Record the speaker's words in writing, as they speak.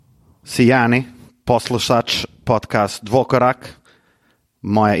Sijani, poslušač podcast Dvokorak,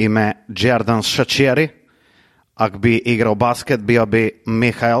 moje ime Xherdan Šačeri, ak bi igral basket, bi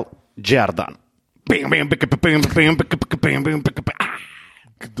Majkl Xherdan.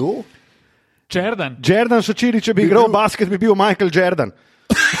 Kdo? Xherdan. Xherdan Šačeri, če bi igral basket, bi bil Majkl Xherdan.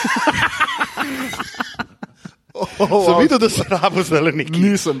 Sem videl, da se rabo zelenik.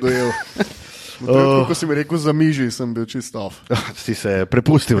 Nisem dojel. Ko si mi rekel za miži, sem bil čist off. Si se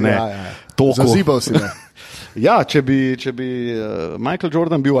prepustil, ne? Ja. Toliko. Zazibal si me. Ja, če bi Majkl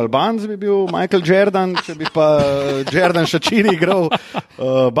Xherdan bil Albanc, bi bil Majkl Xherdan, če bi pa Xherdan Šačeri igral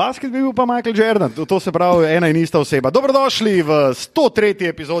basket, bi bil pa Majkl Xherdan. To se pravi ena in ista oseba. Dobrodošli v 103.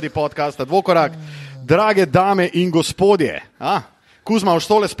 epizodi podcasta Dvokorak. Drage dame in gospodje. Kuzma, už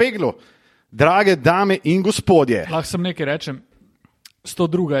tole speglo. Drage dame in gospodje. Lahko sem nekaj rečem.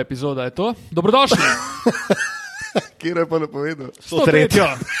 102. epizoda je to. Dobrodošli. Kjer je pa ne povedal? 103.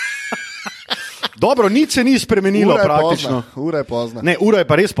 Dobro, nič se ni spremenilo praktično. Ura je pozna. Ne, ura je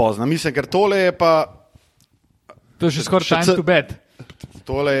pa res pozna. Mislim, ker tole je pa... To je že skoraj time to bed.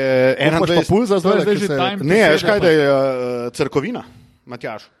 Tole je 21... Pulza zdaj, To je že time to Ne, bed, veš kaj, da je crkovina,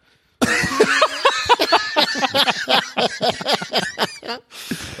 Matjaž.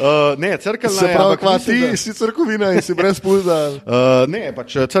 Ne, crkvena se je... pravi, ampak kva mislim, ti si crkovina in si brez pulza. Ne,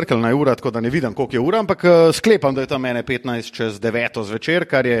 pač crkvena je ura, tako da ne vidim, koliko je ura, ampak sklepam, da je tam mene 15 čez 9 zvečer,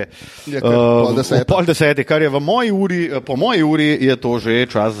 kar je pol deseti, kar je v moji uri, po moji uri je to že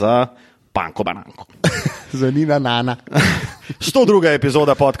čas za panko bananko. Za Nina Nana. 102.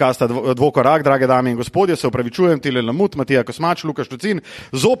 epizoda podcasta Dvokorak, drage dame in gospodje, se opravičujem, Tile Lamut, Matija Kosmač, Lukaš Tucin,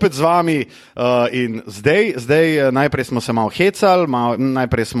 zopet z vami in zdaj najprej smo se malo hecali,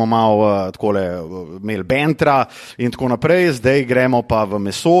 najprej smo malo takole imeli bentra in tako naprej, zdaj gremo pa v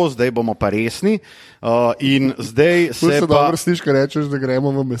meso, zdaj bomo pa resni in zdaj se pa... dobro sliš, ko rečeš, da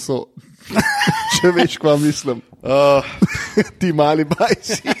gremo v meso. Če veš, kva mislim. Ti mali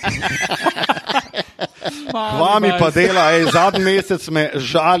bajsi. Vami pa dela, zadnji mesec me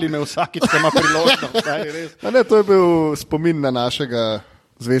žali, me vsakič, ko ima priložnost. Ne, to je bil spomin na našega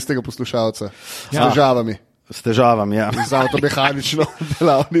zvestega poslušalca s težavami. S težavami, ja. Za avtomehanično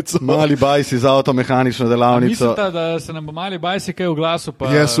delavnico. Mali bajsi za avtomehanično delavnico. Mislite, da se nam bo mali bajsi kaj v glasu, pa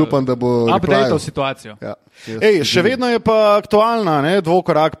Jaz upam, da bo updateal situacijo. Ja. Še vedno je pa aktualna,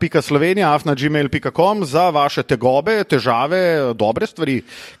 dvokorak.slovenija@gmail.com za vaše tegobe, težave, dobre stvari,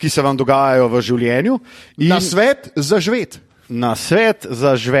 ki se vam dogajajo v življenju. In Na svet za žvet. Na svet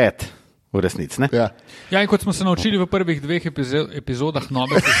za žvet. V resnici, ne? Ja. Ja, in kot smo se naučili v prvih 2 epizodah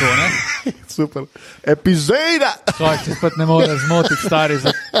nove sezone. Super. Epizoda! Se spet ne more zmotiti, stari,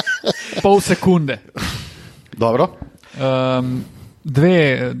 za pol sekunde. Dobro.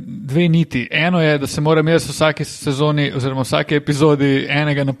 Dve niti. Eno je, da se moram jaz vsake sezoni oziroma vsake epizodi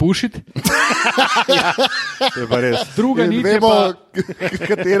enega napušiti. Ja, to je pa res. Druga nit je Vemo, pa...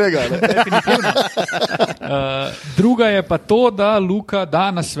 katerega. druga je pa to, da Luka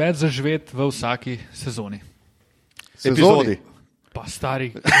da na svet za živeti v vsaki sezoni. Epizodi. Pa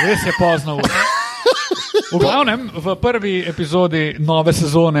stari, res je pozno. V glavnem, v prvi epizodi nove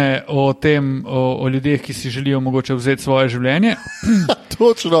sezone o tem, o ljudeh, ki si želijo mogoče vzeti svoje življenje.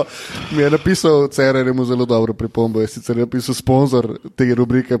 Točno. Mi je napisal Cerer, je mu zelo dobro pripombo. Je sicer napisal sponzor te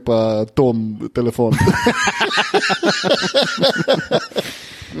rubrike, pa Tom telefon.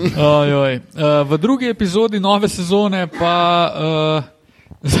 V drugi epizodi nove sezone pa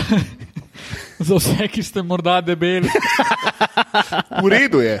za vse, ki ste morda debeli. V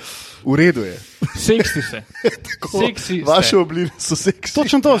redu je. Seksi se. Vaše obline so seksi.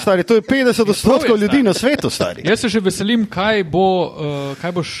 Točno to, stari. To je 50% ljudi na svetu, stari. Jaz se že veselim, kaj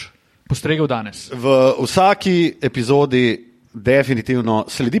boš postregel danes. V vsaki epizodi definitivno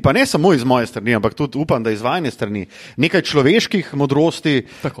sledi, pa ne samo iz moje strani, ampak tudi upam, da iz vajne strani, nekaj človeških modrosti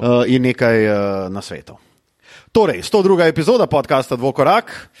in nekaj nasvetov. Torej, 102. epizoda podcasta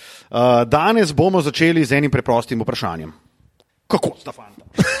Dvokorak. Danes bomo začeli z enim preprostim vprašanjem. Kako sta fanta?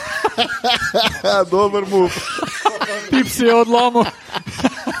 Dober mu. Tip si je odlomil.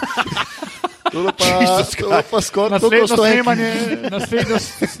 To pa skoraj Naslednje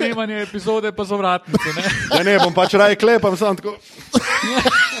snemanje epizode pa zavratnice. Ne, bom pač raje klepam, sam tako.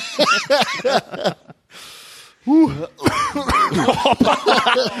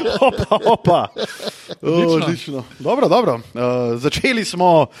 Opa. Odlično. Dobro. Začeli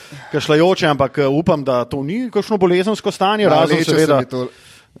smo kašljajoče, ampak upam, da to ni kakšno bolezensko stanje, razen seveda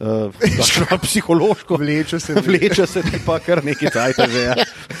psihološko. Vleče se ti pa kar nekaj cajta že. Ja.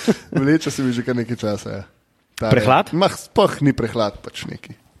 Vleče se mi že kar nekaj časa. Ja. Prehlad? Sploh ni prehlad, pač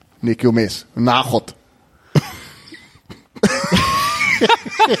neki vmes. Nahod.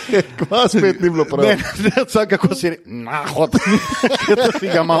 Kva spet ni bilo prav. Kako si nahod, da si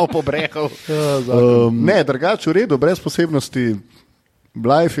ga malo pobrehal. Ne, drugače v redu, brez posebnosti.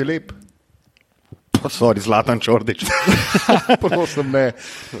 Life je lep. Sorry, Zlatan Čordić. Prosim, ne.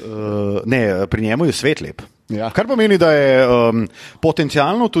 Ne, pri njemu je svet lep. Ja. Kar pomeni, da je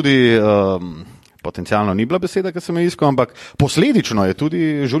potencialno tudi, potencialno ni bila beseda, ki sem jo iskal, ampak posledično je tudi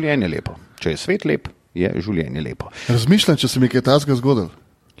življenje lepo. Če je svet lep, je življenje lepo. Razmišljam, če se mi kaj takega zgodil.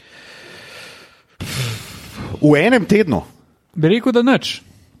 V enem tednu. Bi rekel, da nič.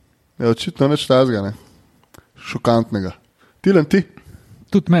 Je očitno nič takega, ne. Šokantnega. Tilen ti?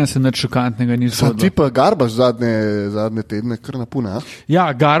 Tudi meni se nič šokantnega ni Sam zgodilo. ti pa garbaš zadnje tedne, kar napune, a? Ja,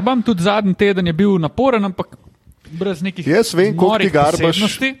 garbam, tudi zadnji teden je bil naporen, ampak brez nekih Jaz vem, koliko norih ti garbaš,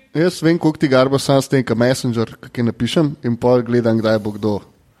 posebnosti. sam s tem, ka Messenger, kaj napišem, in pol gledam, kdaj bo kdo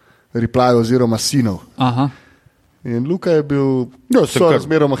reply oziroma sinov. Aha. In Luka je bil kar-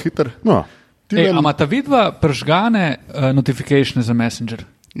 razmeroma hiter. No. Ej, a imata vidva pržgane notifikatione za Messenger?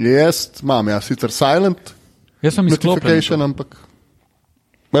 Jaz imam, ja, sicer silent Jaz sem izklopljen. notification, ampak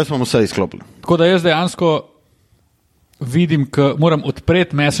Jaz smo vse izklopili. Tako da jaz dejansko vidim, ko moram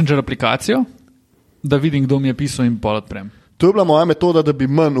odpreti Messenger aplikacijo, da vidim, kdo mi je pisal in pol odprem. to je bila moja metoda, da bi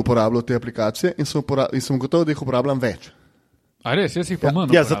manj uporabljal te aplikacije in sem gotov, da jih uporabljam več. A res, jaz jih pa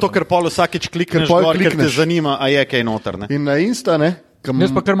manj Ja, zato, ker pol vsakič klikneš Ker pol gor, ker te klikneš. zanima, a je kaj noter. Ne? In na Insta, ne,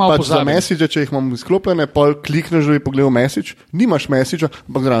 Jaz pa kar malo pač za pozabim. message, če jih imam izklopljene, pol klikneš, da bi pogledal message, nimaš message,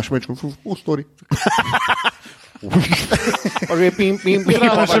 ampak zraven mečem, story. Pa že pim, pim, pim,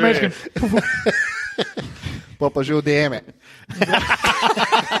 Zraven pa še že- mečkam. Pa že v DM-e.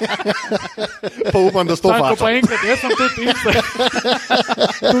 Pa upam, da sto Tako faca. pa enkrat, jaz sem tudi Insta.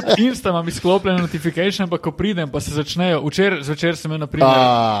 Tudi Insta imam izklopljene notification, pa ko pridem, pa se začnejo. Zvečer sem imel, na primer,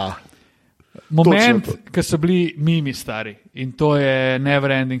 moment, ko so bili mimi stari. In to je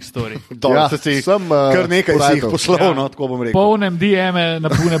never ending story. Dobro, Ja, si jih sem, kar nekaj si jih porajtal. poslal, no, tako bom rekel. Polnem DM-e na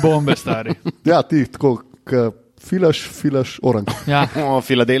pune bombe, stari. Ja, ti tako, k filaš orang. Ja, O,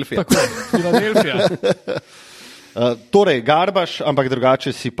 Filadelfija. tako, Filadelfija. Torej, garbaš, ampak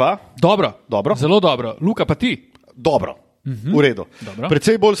drugače si pa. Dobro, Dobro. Zelo dobro. Luka, pa ti? Dobro, v redu. Dobro.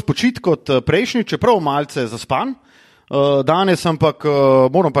 Predvsej bolj spočit kot prejšnji, čeprav malce zaspan. Danes, ampak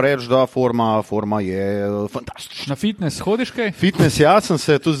moram pa reči, da forma je fantastična. Na fitness hodiš kaj? Fitness, jaz sem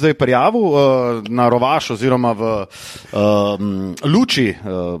se tudi zdaj prijavil na Rovaš oziroma v luči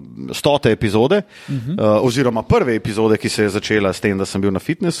 100. epizode oziroma prve epizode, ki se je začela s tem, da sem bil na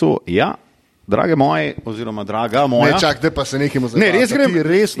fitnessu. Ja, drage moje oziroma draga moja. Ne, čak, da pa se nekemu Ne, res grem. Ti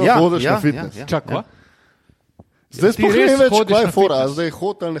resno hodiš na fitness. Čakva? Zdaj Ti sploh ne res več, hodiš kaj je na fora, fitness? zdaj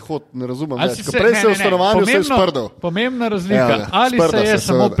hod ali ne hod, ne razumem Ali več. si Ko se- Prej ne, se v ne, ne, stanovanju se je sprdal. Pomembna razlika. Ja, Ali sprda se je se,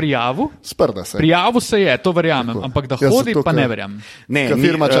 samo seveda. prijavil? Sprda se. Prijavil se je, to verjamem, ampak da Jaz hodi, zato, pa ker- ne verjamem. Ne, Ka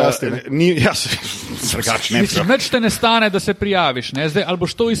firma časti, ne? Ni, jaz, drugače ne. Mislim, nič te ne stane, da se prijaviš. Ne? Zdaj, ali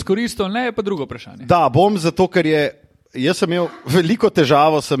boš to izkoristil, ne, je pa drugo vprašanje. Da, bom zato, ker je. Jaz sem imel veliko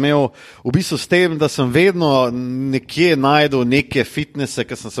težavo v bistvu s tem, da sem vedno nekje najdel neke fitnese,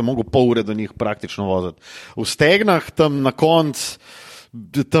 ki sem se mogel pol ure do njih praktično voziti. V stegnah, tam na koncu,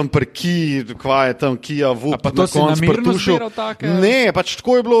 tam prki, kva je tam Kia, Vup, A pa to na si koncu namerno prtušil. zbiral take? Ne, pač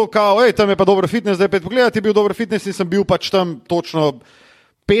tako je bilo, kao, tam je pa dober fitnes, zdaj pet pogledati, je bil dober fitnes in sem bil pač tam točno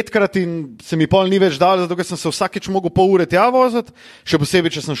 5krat in se mi pol ni več dal, zato ker sem se vsakeč mogel pol ure tja voziti, še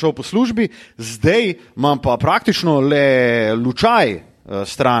posebej, če sem šel po službi. Zdaj imam pa praktično le lučaj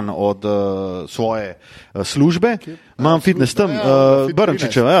stran od svoje službe. Imam fitness tam, Fit 13.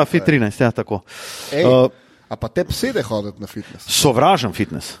 Brnčičeva, ja, Fit 13, ja, tako. Ej, a pa te psede hoditi na fitness? Sovražam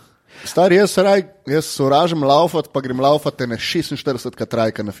fitness. Star, jaz sovražim laufat, pa grem laufat ne 46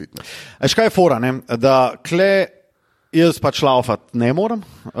 trajka na fitness. Eš kaj je fora, ne? Da kle jaz pač laufat ne morem,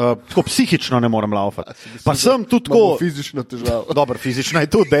 tako psihično ne morem laufat. Pa sem tudi tako. Fizično težavo. Dobro, fizično je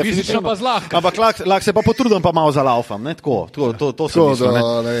tudi, definitivno. Fizično pa zlahka. Ampak lahko se pa potrudim, pa malo zalaufam. Ne? Tako, to sem Tako mislil. Ne?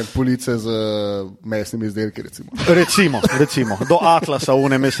 da, ne vem, police z mesnimi izdelki, recimo. Recimo, do Atlasa,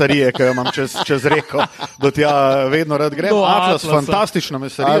 une mesarije, ki jo imam čez reko, do tja vedno rad grem. Do Atlas, Atlasa. fantastična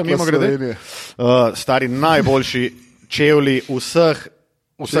mesarija, Atlas mimo grede. Slovenije. Stari najboljši čevlji vseh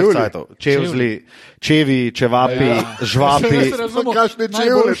Čevlji? cajtov. Čevi, čevapi, žvapi. Jaz razumem, kakšne čevlje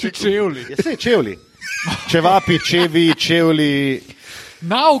najboljši ti- čevlji. Ja, saj čevlji. Čevapi, čevlji.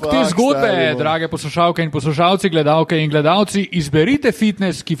 Nauk te Fak, zgodbe, stari moj. drage poslušalke in poslušalci, gledalke in gledalci, izberite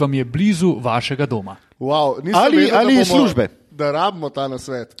fitness, ki vam je blizu vašega doma. Wow, Ali iz službe. Da rabimo ta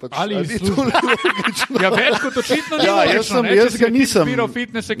nasvet. Pač, Ali a iz ni to službe. logično? Ja, več kot očitno ni Ja, logično, ne, jaz če ga si ti nisem. izbiral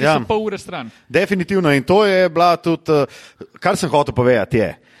fitnesse, ki Ja. so pol ure stran. Definitivno in to je bila tudi, kar sem hotel povedati,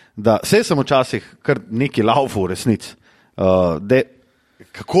 je, da sej sem včasih kar neki laufal v resnici.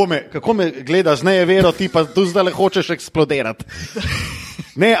 Kako me gleda z nejevero, ti pa tu zdaj le hočeš eksplodirati.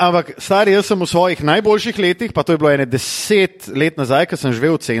 Ne, ampak stari, jaz sem v svojih najboljših letih, pa to je bilo 10 let nazaj, ko sem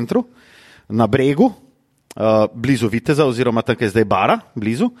živel v centru, na Bregu, blizu Viteza, oziroma tam, je zdaj Bara,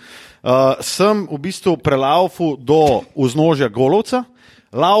 blizu, sem v bistvu prelaufu do vznožja Golovca,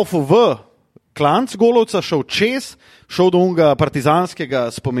 laufu v klanc Golovca, šel čez, šel do unga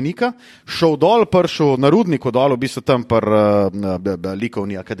partizanskega spomenika, šel dol, prišel na Rudniku dol, v bistvu tam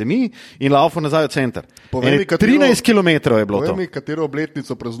likovni akademiji in laufu nazaj v center. 13 kilometrov je bilo to. Povej mi, katero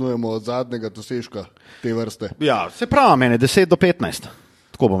obletnico praznujemo od zadnjega dosežka te vrste? Ja, se pravi, mene 10 do 15,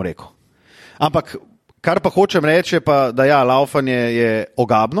 tako bom rekel. Ampak, kar pa hočem reči, je pa, da ja, laufanje je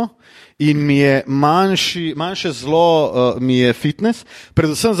ogabno in mi je manjše zlo, mi je fitness,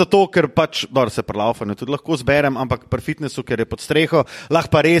 predvsem zato, ker pač, dobro se pri laufanju tudi lahko zberem, ampak pri fitnessu, ker je pod streho,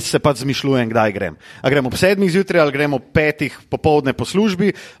 lahko pa res se pač zmišljujem, kdaj grem. A grem ob 7 zjutraj, ali grem ob 5 popoldne po službi,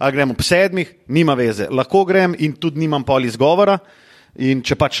 ali grem ob 7, nima veze. Lahko grem in tudi nimam pol izgovora in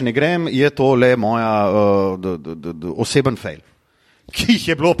če pač ne grem, je to le moja oseben fail. Ki jih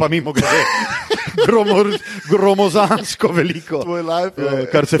je bilo pa mimo grede. Gromozansko veliko. Tvoj life je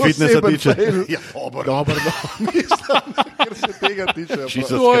kar se fitnessa tiče. Ja, dobro. Mislim, kar se tega tiče.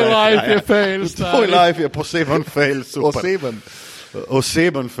 Tvoj life je fail. Tvoj life je poseben fail. Super.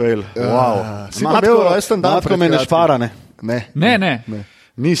 Oseben fail. Wow. Si pa imel rojsten dan. Matko me ne špara, ne? Ne.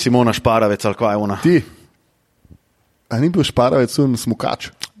 Ni Simona Šparavec, ali kaj je ona? Ti. A ni bil Šparavec un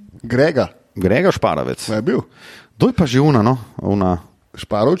smukač? Grega Šparavec. Je bil. To je pa že una, no?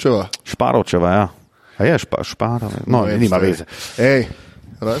 Šparovčeva, ja. A je Šparovec? No, nima veze. Ej,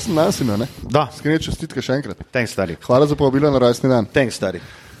 rojsten dan si imel, ne? Da. Iskrene čestitke še enkrat. Thanks, stari. Hvala za povabilo na rojstni dan. Thanks, stari.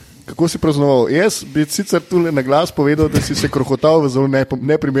 Kako si praznoval? Jaz bi sicer tu na glas povedal, da si se krohotal v zelo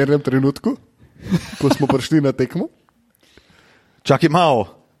neprimernem trenutku, ko smo prišli na tekmo. Čakaj malo.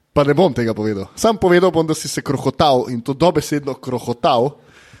 Pa ne bom tega povedal. Sam povedal bom, da si se krohotal in to dobesedno krohotal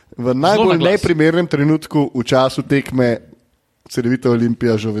v najbolj neprimernem trenutku v času tekme Cedevita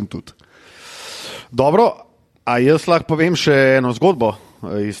Olimpija Juventud. Dobro, a jaz lahko povem še eno zgodbo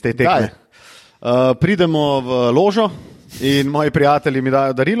iz te tekme. Pridemo v ložo in moji prijatelji mi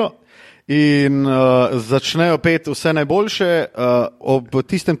dajo darilo in začnejo peti vse najboljše. Ob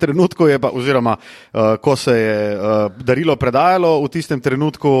tistem trenutku je pa, oziroma ko se je darilo predajalo, v tistem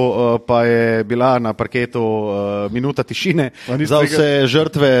trenutku pa je bila na parketu minuta tišine za vse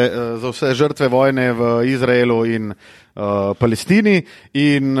žrtve vojne v Izraelu in Palestini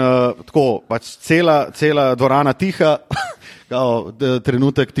in tako pač cela dvorana tiha.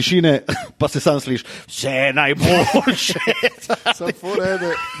 Trenutek tišine, pa se sam sliš, vse najboljše.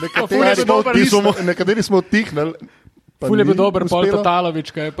 Nekateri smo tihnili. Ful je bil dober Pol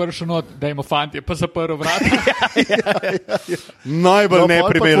Tatalovič, ki je prišel not, dajmo fantje, pa zaprl vrata. Najbolj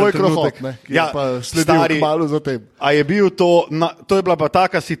neprimeren trenutek. Ja, pa sledil malo za tem. A je bil to je bila pa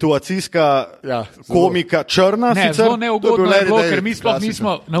taka situacijska komika črna? Ne, zelo neugodno je bilo, ker mi sploh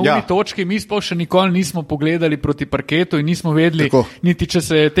nismo na uni točki, mi sploh še nikoli nismo pogledali proti parketu in nismo vedeli, niti če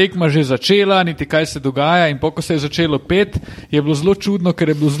se je tekma že začela, niti kaj se dogaja in ko se je začelo pet, je bilo zelo čudno, ker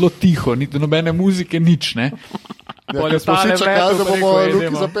je bilo zelo tiho, niti nobene muzike, nič, ne. Ja, smo vsi čakali, da bomo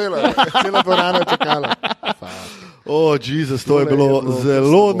Luki zapeli. Cela dvorana je čakala. Jezus, to je bilo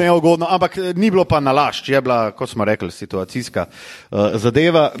zelo neugodno, ampak ni bilo pa nalašč, je bila, kot smo rekli, situacijska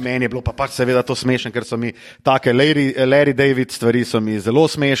zadeva. Meni je bilo pa pač seveda to smešno, ker so mi take Larry David stvari so mi zelo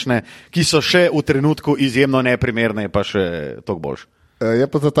smešne, ki so še v trenutku izjemno neprimerne, pa še toliko boljše. Je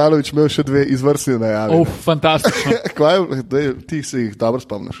pa Tatalovič imel še dve izvrstne najave. Fantastično. Ti si jih dobro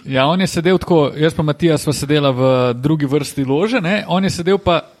spomniš. Ja, on je sedel tako, jaz pa Matija sva sedela v drugi vrsti lože, ne? On je sedel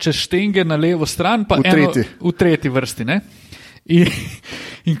pa čez štenge na levo stran, pa v tretji vrsti. Ne?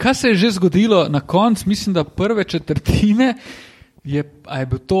 In kaj se je že zgodilo na koncu, mislim, da prve četrtine, je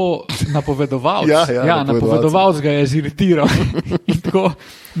bil to napovedovalc. Napovedovalc ga je ziritiral. In tako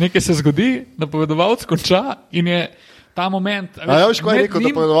nekaj se zgodi, napovedovalc konča in je ta moment. Ja, veš, kaj je rekel,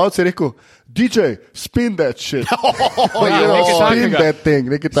 napovedovalec je rekel, DJ, spin that shit.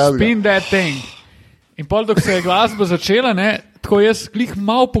 Spin that thing. In pol, dok se je glasba začela, ne, tako jaz glih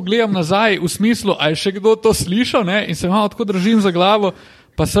malo pogledam nazaj v smislu, a je še kdo to slišal, ne, in se malo tako držim za glavo,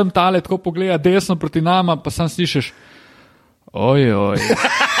 pa sem tale tako pogleda desno proti nama, pa sam slišiš, ojoj.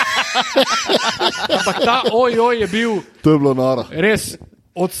 Ampak ta ojoj je bil to je bilo noro. Res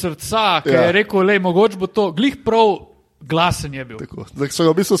od srca, ker je rekel, lej, mogoče bo to glih prav glasen je bil. Tako, so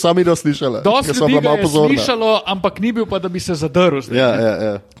ga v bistvu sami slišali. Dosti ljudi ga je slišalo, ampak ni bil pa, da bi se zadrl.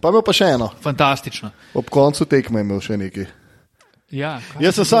 Ja. Pa imel pa še eno. Fantastično. Ob koncu tekme imel še nekaj. Ja,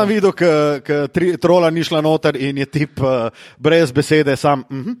 Jaz sem sam videl, ko trola ni šla noter in je tip brez besede sam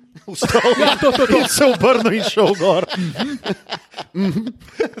vstal in se obrnil in šel gor.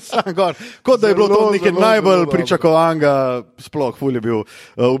 Sam gor. Kot da je bilo to nekaj najbolj pričakovanega, sploh ful je bil.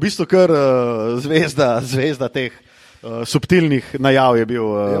 V bistvu kar zvezda teh subtilnih najav je bil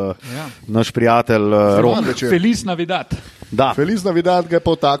naš prijatelj Rok. Feliz Navidad. Da. Feliz Navidad ga je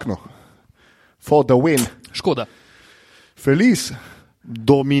pa vtaknil. For the win. Škoda. Feliz.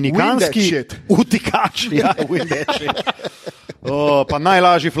 Dominikanski utikač. Ja, pa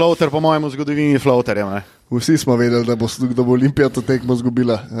najlažji floater po mojem v zgodovini floaterjem. Vsi smo vedeli, da bo Olimpija to tekmo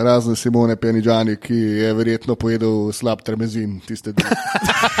zgubila, razen Simone Peniđani, ki je verjetno pojedel slab trmezin tiste dni.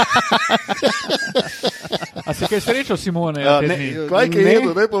 A si kaj srečal, Simone? Kaj je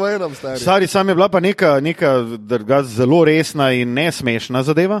jedel, ne povej nam, stari. Stari, sam je bila pa neka zelo resna in nesmešna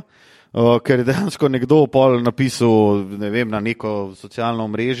zadeva. Ker je dejansko nekdo pol napisal, ne vem, na neko socialno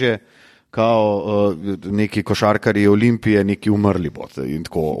omrežje, kao neki košarkari Olimpije, neki umrli bodo. In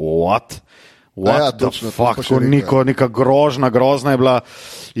tako, what the fuck, neka grozna je bila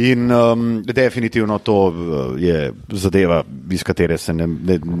in definitivno to je zadeva, iz katere se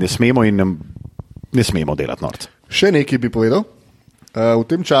ne smemo in ne smemo delati norc. Še nekaj bi povedal. V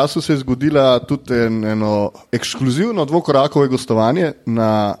tem času se je zgodila tudi eno ekskluzivno dvokorakove gostovanje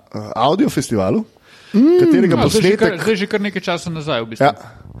na audio festivalu, katerega posnetek... Zdaj že kar nekaj časa nazaj, v bistvu. Ja,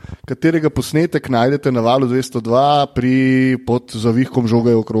 katerega posnetek najdete na Valu 202 pod zavihkom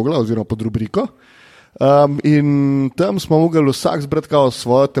žoga je okrogla oziroma pod rubriko. In tam smo mogli vsak zbrati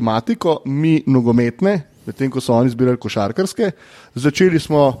svojo tematiko, mi nogometne, medtem ko so oni zbirali košarkarske. Začeli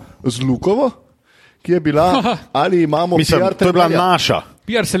smo z Lukovo, ki je bila, ali imamo PR trenerja. To je bila naša.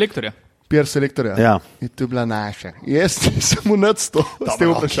 PR selektorja. PR selektorja. Ja. In to je bila naša. Jaz sem v nad s tem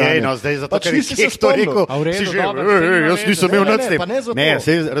vprašanjem. No, zdaj zato, ker si to rekel, si že, jaz nisem imel nad s tem. Ne,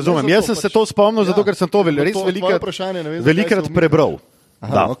 razumem, jaz sem se to spomnil, zato ker sem to res velikrat prebral.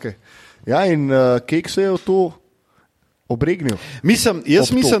 Aha, okay. Ja, in Kek se je v to obregnil.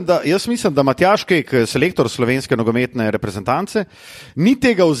 Jaz mislim, da Matjaž Kek, selektor slovenske nogometne reprezentance, ni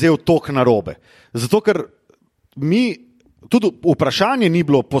tega vzel toliko narobe. Zato, ker tudi vprašanje ni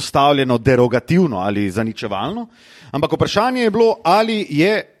bilo postavljeno derogativno ali zaničevalno, ampak vprašanje je bilo, ali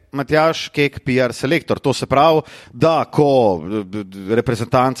je Matjaž Kek PR selektor. To se pravi, da ko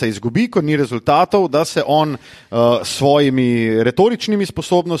reprezentanca izgubi, ko ni rezultatov, da se on svojimi retoričnimi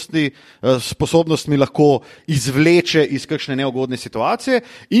sposobnostmi lahko izvleče iz kakšne neugodne situacije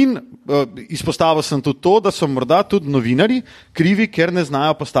in izpostavil sem tudi to, da so morda tudi novinarji krivi, ker ne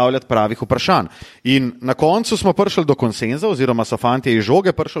znajo postavljati pravih vprašanj. In na koncu smo prišli do konsenza, oziroma so fantje iz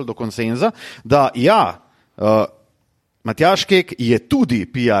žoge prišli do konsenza, da Matjaž Kek je tudi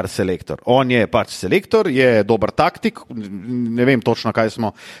PR selektor. On je pač selektor, je dober taktik, ne vem točno, kaj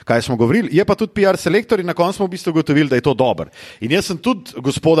smo govorili, je pa tudi PR selektor in na koncu smo v bistvu ugotovili, da je to dober. In jaz sem tudi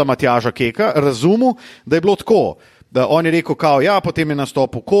gospoda Matjaža Keka razumel, da je bilo tako. Da on je rekel, potem je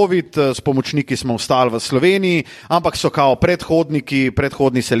nastopil COVID, s pomočniki smo ostali v Sloveniji, ampak so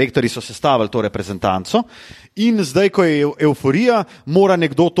predhodni selektori so sestavili to reprezentanco in zdaj, ko je euforija, mora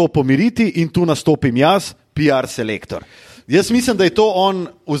nekdo to pomiriti in tu nastopim jaz, PR selektor. Jaz mislim, da je to on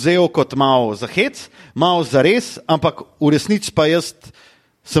vzel kot malo za hec, malo za res, ampak v resnici pa jaz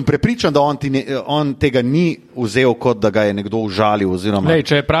sem prepričan, da on tega ni vzel kot da ga je nekdo užalil.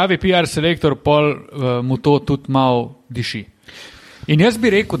 Če je pravi PR selektor, pol mu to tudi malo diši. In jaz bi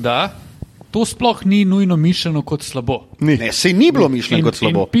rekel, da to sploh ni nujno mišljeno kot slabo. Ne, sej ni bilo mišljeno kot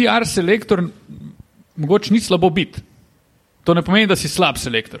slabo. In PR selektor mogoče ni slabo biti. To ne pomeni, da si slab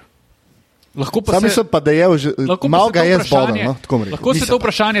selektor. Lahko pa mislim pa, da je malo ga je zbodal. Lahko se to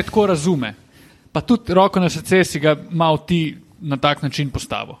vprašanje tako razume. Pa tudi roko na srce si ga malo ti na tak način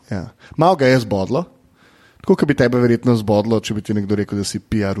postavil. Ja. Malo ga je zbodlo. Tako, kot bi tebe verjetno zbodlo, če bi ti nekdo rekel, da si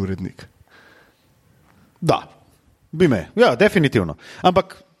PR urednik. Da, bi me. Ja, definitivno.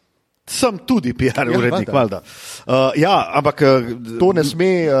 Ampak sem tudi PR urednik, valjda. Ampak to ne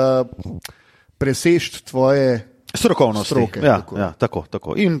sme presežiti tvoje strokovnosti.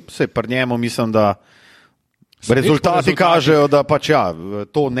 Tako. In se pri njemu mislim, da rezultati kažejo, da pač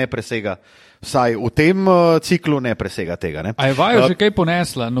to ne presega. Vsaj v tem ciklu ne presega tega. Ne? A je vajo že kaj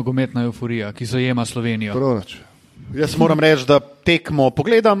ponesla nogometna euforija, ki zajema Slovenijo? Prorač. Jaz moram reči, da tekmo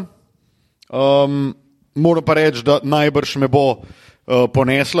pogledam. Moram pa reči, da najbrž me bo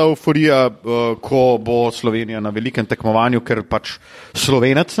ponesla euforija, ko bo Slovenija na velikem tekmovanju, ker pač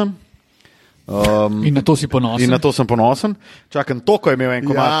Slovenec sem. In na to si ponosen. In na to sem ponosen. Čakam, to, ko je imel en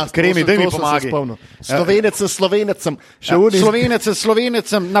komad, kremi, da mi pomagi. Slovenecem,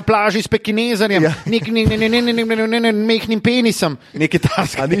 Slovenecem, na plaži s pekinezarjem, mehnim penisom, nekaj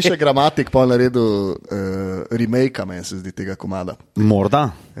taska. A ni še gramatik pa naredil remake, meni se zdi, tega komada. Morda.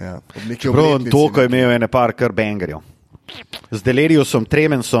 Ja, prav, to, ko je imel ene par kar bangerjev. Z Deliriusom,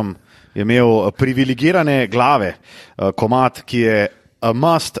 Tremensom je imel privilegirane glave, komad, ki je a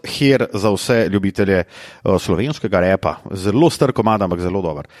must hear za vse ljubitelje slovenskega repa. Zelo star komad, ampak zelo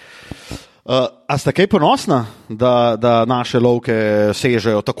dober. A ste kaj ponosna, da naše lovke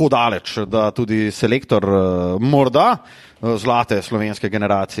sežejo tako daleč, da tudi selektor morda zlate slovenske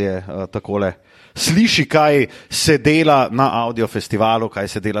generacije takole sliši, kaj se dela na audiofestivalu, kaj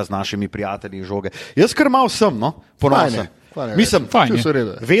se dela z našimi prijatelji žoge. Jaz kar malo sem, no, ponosen. Mislim,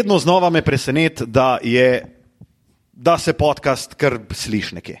 vedno znova me preseneti, da se podcast kar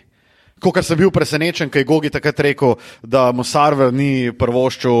sliši nekje. Kakor sem bil presenečen, kaj Gogi takrat rekel, da mu Sarver ni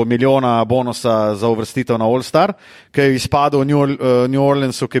prvoščil milijona bonusa za uvrstitev na All Star, ki je izpadel v New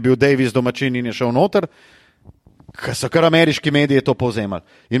Orleansu, ki je bil Davis domačin in je šel noter, ker so kar ameriški mediji to povzemali.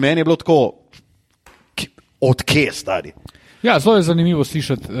 In meni je bilo tako, odkje, stari? Ja, zelo je zanimivo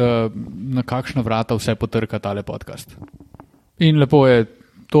slišati, na kakšna vrata vse potrka tale podcast. In lepo je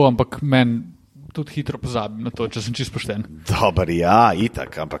to, ampak meni tudi hitro pozabim na to, če sem čisto pošten. Dobar, ja,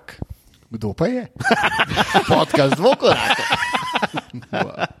 itak, ampak... Kdo pa je? Podcast dvokorakov.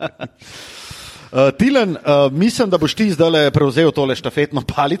 Tilen, mislim, da boš ti zdaj prevzel tole štafetno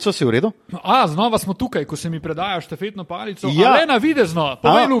palico, si v redu? Znova smo tukaj, ko se mi predaja štafetno palico. Ja. Ale navidezno,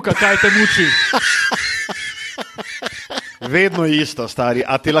 povej Luka, kaj te muči. Vedno isto, stari.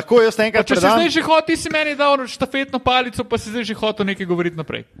 A ti lahko jaz enkrat predam? Če predam? si zdaj že hotel, ti si meni dal štafetno palico, pa si zdaj že hotel nekaj govoriti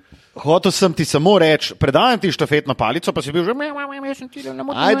naprej. Hotel sem ti samo reči, predajam ti štafetno palico, pa si bil že...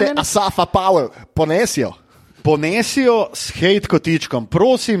 Ajde, Asafa Power, ponesijo. Ponesijo s hejt kotičkom.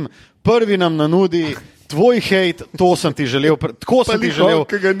 Prosim, prvi nam nanudi tvoj hejt, to sem ti želel. Tako sem ti želel.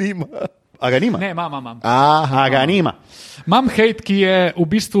 Pa ga nima. A ga nima? Ne, imam. A ga nima. Imam hejt, ki je v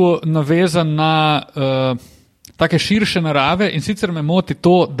bistvu navezan na take širše narave in sicer me moti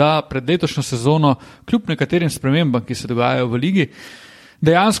to, da pred letošnjo sezono, kljub nekaterim spremembam, ki se dogajajo v ligi,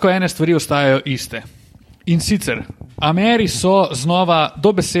 dejansko ene stvari ostajajo iste. In sicer, Ameri so znova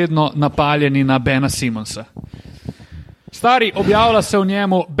dobesedno napaljeni na Bena Simonsa. Stari, objavlja se v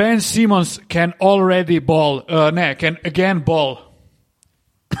njemu, Ben Simmons can already ball, can again ball.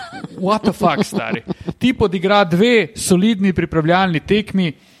 What the fuck, stari? Tip odigra 2 solidni pripravljalni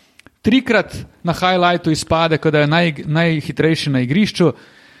tekmi, 3krat na highlightu izpade, ko je najhitrejši na igrišču.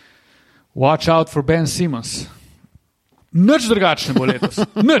 Watch out for Ben Simmons. Nič drugačne bo letos.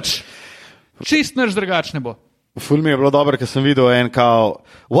 Nič. Čist nič drugačne bo. Ful mi je bilo dobro, ker sem videl en kao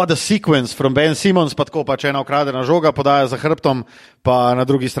what a sequence from Ben Simmons, pa tako pač ena ukradena žoga podaja za hrbtom, pa na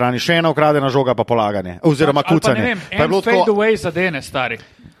drugi strani še ena ukradena žoga, pa polaganje. Oziroma kucanje. Pa en fade away zadene, stari.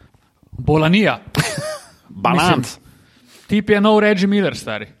 Bolanija. Balant. Tip je nov Reggie Miller,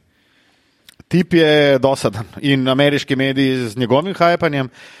 stari. Tip je dosadan. In ameriški mediji z njegovim hajpanjem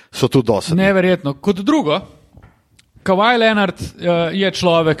so tudi dosadni. Neverjetno. Kot drugo, Kawhi Leonard je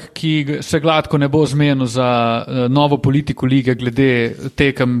človek, ki se gladko ne bo zmenil za novo politiko lige glede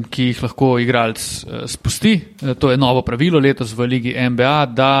tekem, ki jih lahko igralec spusti. To je novo pravilo letos v ligi NBA,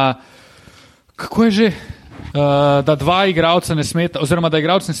 da kako je že? Da 2 igralca ne smeta, oziroma da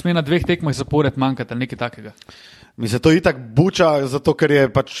igralec ne sme na 2 tekmah zapored manjkati ali nekaj takega. Mislim, to itak buča, zato ker je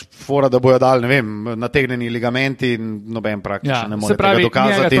pač fora, da bojo dal, ne vem, nategnjeni ligamenti in noben praktično ne more tega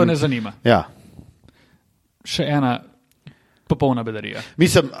dokazati. Se pravi, njega to ne zanima. Ja. Še ena popolna bedarija.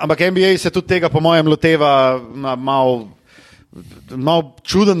 Mislim, ampak NBA se tudi tega po mojem loteva na mal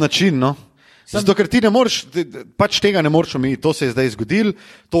čuden način, no? Zato, ker ti ne moreš, pač tega ne moreš omejiti. To se je zdaj zgodilo,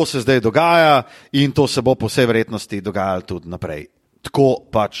 to se zdaj dogaja in to se bo po vsej verjetnosti dogajalo tudi naprej. Tako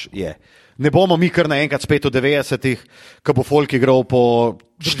pač je. Ne bomo mi kar naenkrat spet v 90-ih, ko bo folk igral po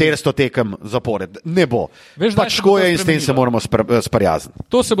 400 tekem zapored. Ne bo. Veš, pač tako je in s tem se moramo sprijazniti.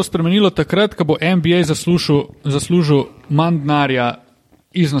 To se bo spremenilo takrat, ko bo NBA zaslužil manj denarja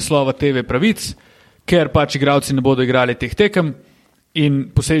iz naslova TV pravic, ker pač igralci ne bodo igrali teh tekem in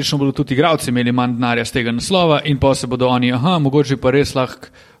posledično bodo tudi igralci imeli manj denarja z tega naslova in pa se bodo oni, mogoče pa res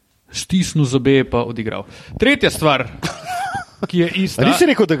lahko stisnil zobe pa odigral. Tretja stvar, ki je ista. A nisi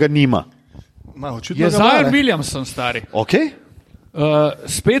rekel, da ga nima? Je Zion Williamson, stari. Okay.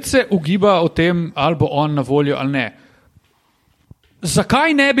 Spet se ugiba o tem, ali bo on na voljo ali ne.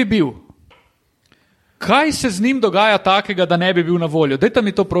 Zakaj ne bi bil? Kaj se z njim dogaja takega, da ne bi bil na voljo? Dajte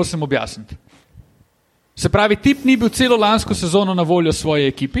mi to prosim objasniti. Se pravi, tip ni bil celo lansko sezono na voljo svoji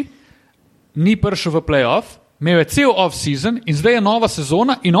ekipi, ni prišel v play-off, imel je cel off-season in zdaj je nova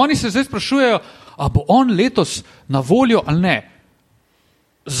sezona in oni se zdaj sprašujejo, a bo on letos na voljo ali ne.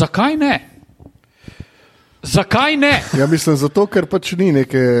 Zakaj ne? Zakaj ne? Ja, mislim, zato, ker pač ni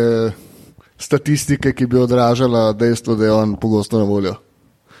neke statistike, ki bi odražala dejstvo, da je on pogosto na voljo.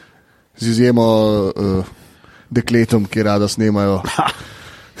 Z izjemo dekletom, ki rada snemajo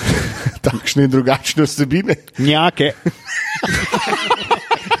takšne in drugačne vsebine. Njake.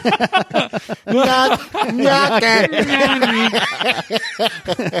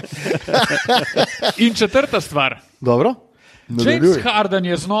 In četrta stvar. Dobro. James Harden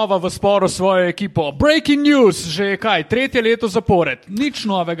je znova v sporu s svojo ekipo. Breaking news, že kaj, 3. leto zapored. Nič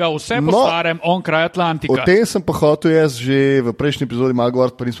novega, vse po starem, on kraj Atlantika. O tem sem pa hotel jaz že v prejšnji epizodi malo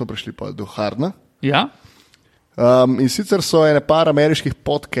govoriti, pa nismo prišli pa do Hardna. Ja? In sicer so ene par ameriških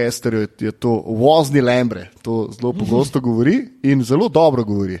podcasterjev, je to Wozni Lambre, to zelo pogosto govori in zelo dobro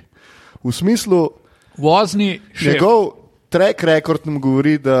govori. V smislu, Wozni šef. Njegov track record nam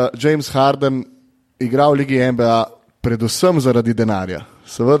govori, da James Harden igra v Ligi NBA predvsem zaradi denarja.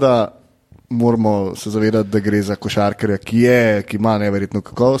 Seveda moramo se zavedati, da gre za košarkarja, ki ima neverjetno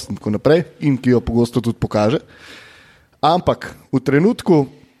kakovost in tako naprej in ki jo pogosto tudi pokaže. Ampak v trenutku,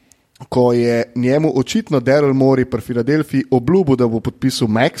 ko je njemu očitno Daryl Morey pri Filadelfiji obljubil, da bo podpisal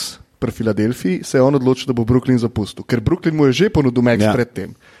Max pri Filadelfiji, se je on odločil, da bo Brooklyn zapustil. Ker Brooklyn mu je že ponudil Max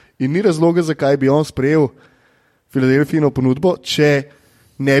predtem. In ni razloga, zakaj bi on sprejel Filadelfijino ponudbo, če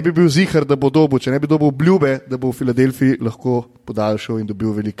ne bi bil zihar, da bo dobil, če ne bi dobil obljube, da bo v Filadelfiji lahko podaljšal in dobil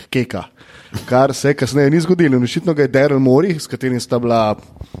velik keka. Kar se kasneje ni zgodilo. In očitno ga je Daryl Morey, s katerim sta bila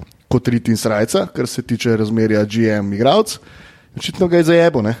kot rit in srajca, kar se tiče razmerja GM igralec, očitno ga je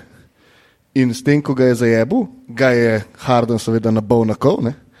zajebil, ne? In s tem, ko ga je zajebil, ga je Harden seveda nabal na kol,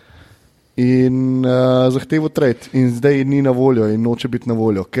 ne? In zahteval trade. In zdaj ni na voljo in noče biti na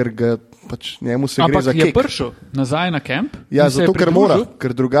voljo, ker ga pač njemu se gre za kek. Ampak je prišel nazaj na kemp? Ja, zato ker mora,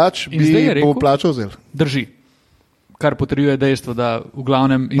 ker drugač bi bo plačal zel. Drži. Kar potrjuje dejstvo, da v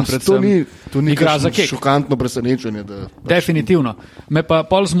glavnem in predvsem to ni igra za kek. Šokantno presenečenje. Definitivno. Me pa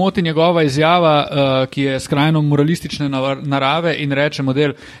pol zmoti njegova izjava, ki je skrajno moralistične narave in reče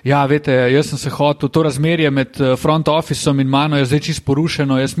model, ja, vete, jaz sem se hotel, to razmerje med front officeom in mano je zdaj čisto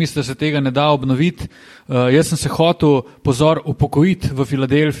porušeno, jaz mislim, da se tega ne da obnoviti, jaz sem se hotel upokojiti v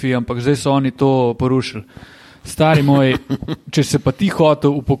Filadelfiji, ampak zdaj so oni to porušili. Stari moj, če se pa ti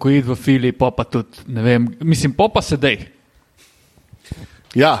hotel upokojiti v Fili, pa tudi, ne vem, mislim, pa sedej.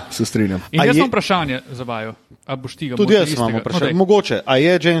 Ja, se strinjam. In jaz imam vprašanje za vaju. A boš ti ga tudi jaz imam vprašanje. Mogoče, a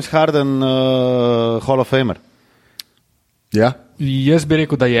je James Harden Hall of Famer? Ja. Jaz bi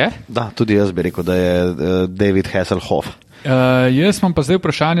rekel, da je. Da, tudi jaz bi rekel, da je David Hasselhoff. Jaz imam pa zdaj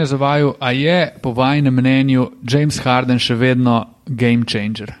vprašanje za vaju, a je po vajnem mnenju James Harden še vedno game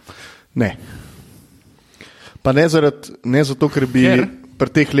changer? Ne. Pa ne zato, ker bi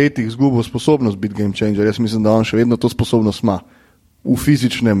pri teh letih izgubil sposobnost biti game changer. Jaz mislim, da on še vedno to sposobnost ima. V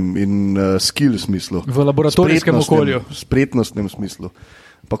fizičnem in skill smislu. V laboratorijskem okolju. V spretnostnem smislu.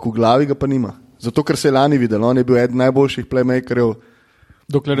 Pa v glavi ga pa nima. Zato, ker se je lani videl. On je bil eden najboljših playmakerjev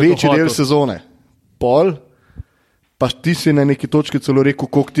večji del sezone. Pol, pa ti si na neki točki celo rekel,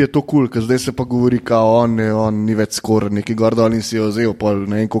 koliko ti je to cool, ker zdaj se pa govori, kao on ni več skor, neki Gordon in si jo vzel, pol,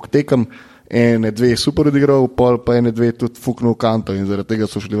 ne vem, koliko tekam. Ene dve super odigral, pol pa ene dve tudi fuknul kanto in zaradi tega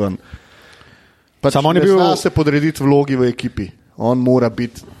so šli ven. Pač Samo ne zna se podrediti vlogi v ekipi. On mora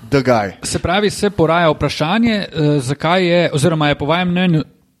biti the guy. Se pravi, se poraja vprašanje, zakaj je, oziroma je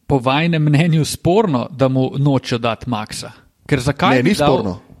po vajnem mnenju sporno, da mu nočejo dati Maxa. Ker zakaj bi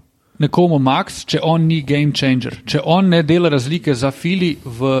dal nekomu Max, če on ni game changer? Če on ne dela razlike za Fili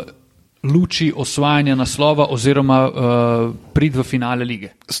v luči osvajanja naslova oziroma prid v finale lige.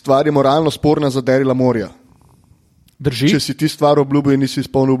 Stvar je moralno sporna za Daryla Moreyja. Drži. Če si ti stvar obljubil in nisi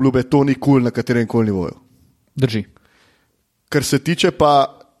izpolnil obljube, to ni cool na katerem koli nivoju. Drži. Kar se tiče pa,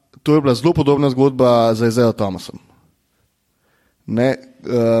 to je bila zelo podobna zgodba za Isaiah Thomasom. Ne,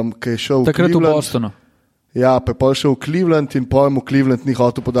 ki je šel takrat v Cleveland. V Bostonu. Ja, pa je pol šel v Cleveland in pol mu Cleveland ni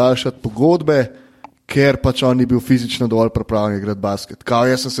hotel podaljšati pogodbe, ker pač on ni bil fizično dovolj pripravljen igrati basket. Kao,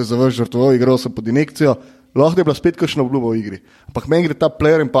 jaz sem se zavrž žrtvoval, igral sem pod injekcijo, lahko je bila spet kakšna obljuba v igri. Ampak meni gre ta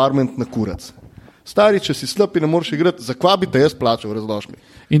player empowerment na kurac. Stari, če si slab in ne moreš igrati, zakva bi te jaz plačal, razloži mi.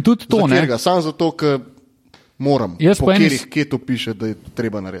 In tudi to, ne? Samo zato, ker moram. Kje to piše, da je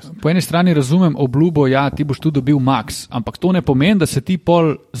treba narediti. Po eni strani razumem obljubo, ja, ti boš tu dobil Max, ampak to ne pomeni, da se ti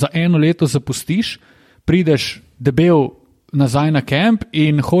pol za 1 leto zapustiš, prideš debel nazaj na kemp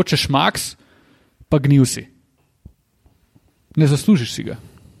in hočeš Max, pa gnil si. Ne zaslužiš si ga.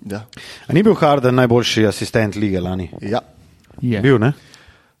 Ja. A ni bil Harden najboljši asistent lige lani? Ja. Je. Bil, ne?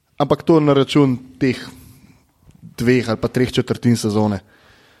 ampak to na račun teh 2 ali pa 3 četrtin sezone,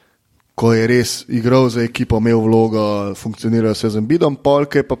 ko je res igral za ekipo, imel vlogo, funkcioniral se z Embidom,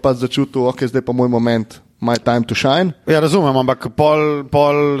 polke pa začutil, ok, zdaj pa moj moment, my time to shine. Ja, razumem, ampak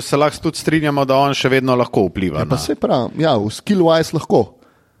pol se lahko tudi strinjamo, da on še vedno lahko vpliva. Pa se pravi, ja, v skill-wise lahko,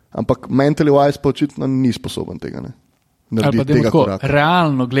 ampak mentally-wise pa očitno ni sposoben tega, ne. Ali pa tako,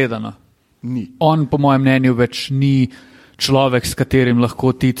 realno gledano. Ni. On, po mojem mnenju, več ni človek, s katerim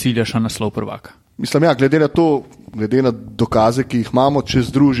lahko ti ciljaš na naslov prvaka. Mislim, ja, glede na dokaze, ki jih imamo, če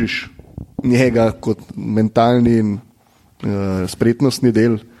združiš njega kot mentalni in spretnostni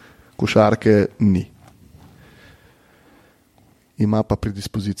del košarke, ni. Ima pa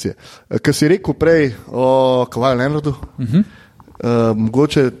predispozicije. Kar si rekel prej o Kawhi Leonardu,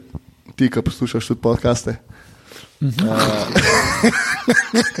 mogoče ti, ki poslušaš tudi podcaste. V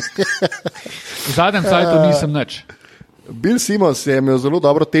zadnjem cajtu nisem nič. Bill Simmons je imel zelo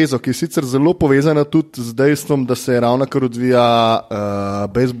dobro tezo, ki je sicer zelo povezana tudi z dejstvom, da se ravnokar odvija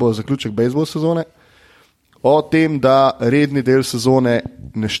zaključek bejzbol sezone, o tem, da redni del sezone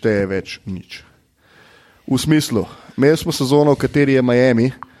ne šteje več nič. V smislu, imeli smo sezono, v kateri je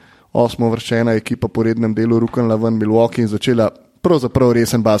Miami, 8. uvrščena ekipa po rednem delu, ruknila ven Milwaukee in začela pravzaprav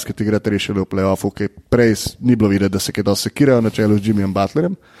resen basket igrati rešili v play-offu, ki prej ni bilo videti, da se kaj dosti sekirajo na čelu z Jimmyjem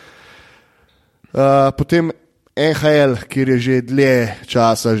Butlerjem. Potem NHL, kjer je že dlje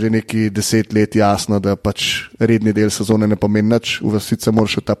časa, že neki 10 let jasno, da pač redni del sezone ne pomeni nič, uvrstiti se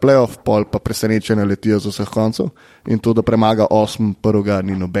moraš v ta play-off, pol pa presenečenja letijo z vseh koncev in to, da premaga 8. prvega,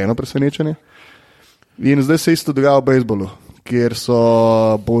 ni nobeno presenečenje. In zdaj se isto dogaja v bejzbolu, kjer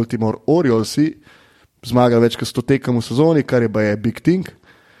so Baltimore Oriolsi zmagali več kot 100 tekem v sezoni, kar je big thing.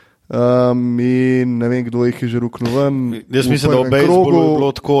 In ne vem, kdo jih je že ruknil ven. Jaz mislim, da v bejzbolu je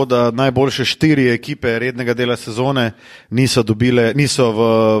bilo tako, da najboljše 4 ekipe rednega dela sezone niso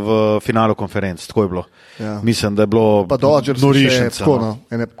v finalu konferenc. Tako je bilo. Ja. Mislim, da je bilo norišenca.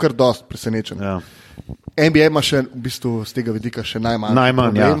 Kar dost presenečen. Ja. NBA ima še v bistvu z tega vidika še najmanj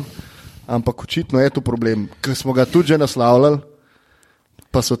problem. Ja. Ampak očitno je to problem, ker smo ga tudi že naslavljali,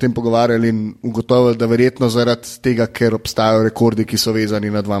 pa so o tem pogovarjali in ugotovili, da verjetno zaradi tega, ker obstajajo rekordi, ki so vezani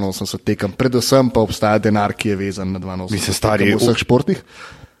na 82 tekem. Predvsem pa obstaja denar, ki je vezan na 82 tekem v vseh športih.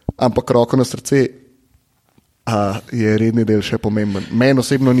 Ampak roko na srce je redni del še pomemben. Meni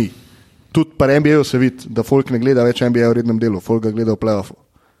osebno ni. Tudi pa NBA se vidi, da folk ne gleda več NBA v rednem delu, folk ga gleda v play-offu.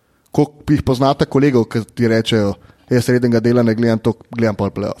 Koliko jih poznate kolegov, ki ti rečejo, jaz rednega dela ne gledam, to gledam pol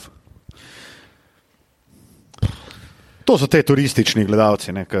play-off. To so te turistični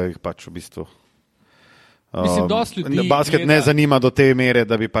gledalci, ki jih pač v bistvu basket ne zanima do te mere,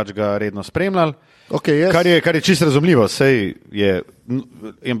 da bi pač ga redno spremljali. Okay, yes. Kar je čisto razumljivo,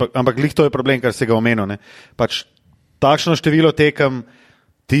 ampak glih to je problem, kar se ga omenil. Pač takšno število tekem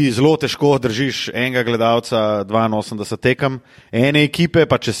ti zelo težko držiš enega gledalca 82 tekem, ene ekipe,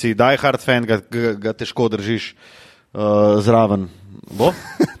 pa če si die hard fan, ga težko držiš zraven. Bo?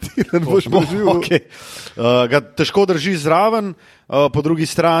 Ti ne boš držil. Okay. Ga težko drži zraven, po drugi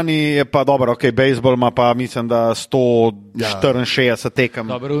strani je pa dobro, bejzbol ima pa mislim, da 164 tekem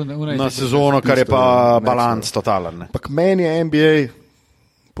na sezono, kar je pa balans totalen. Pak meni je NBA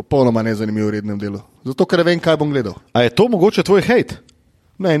popolnoma nezanimiv v rednem delu. Zato, ker vem, kaj bom gledal. A je to mogoče tvoj hejt?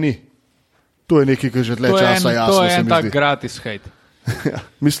 Ne, ni. To je nekaj, ki že dlje časa jasno. To je en tak gratis hejt.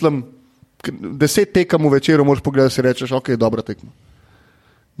 Mislim, 10 tekem v večeru moraš pogledati, si rečeš, ok, dobra tekma.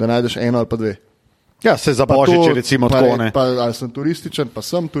 Da najdeš 1 ali pa 2. Ja, se za Božič recimo tako ne. Ali sem turističen, pa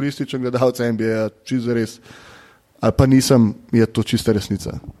sem turističen gledalec NBA, čisto res. Ali pa nisem, je to čista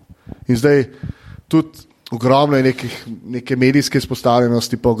resnica. In zdaj tudi ogromno je neke medijske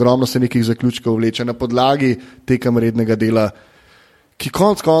izpostavljenosti, pa ogromno se nekih zaključkov vleče na podlagi tekem rednega dela, ki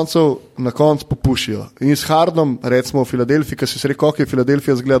koncev na konc popušijo. In s Hardom, recimo v Filadelfiji, ki si se rekel, ok,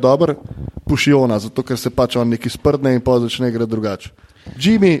 Filadelfija zgleda dobro, puši ona, zato ker se pač on neki sprdne in pa začne igrati drugače.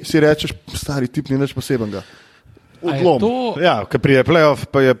 Jimmy si rečeš, stari tip ni nič posebenega. Odlom. Ja, ker prije play-off,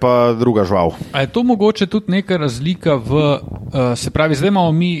 pa je pa druga žval. A je to mogoče tudi neka razlika se pravi, zdaj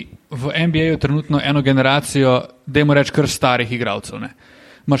imamo mi v NBA-ju trenutno eno generacijo, dajmo reči kar starih igralcev, ne?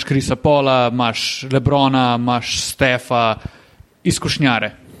 Imaš Chrisa Paula, imaš Lebrona, imaš Stefa,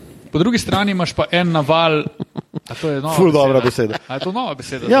 izkušnjare. Po drugi strani imaš pa en naval. Ful dobra beseda. A je to nova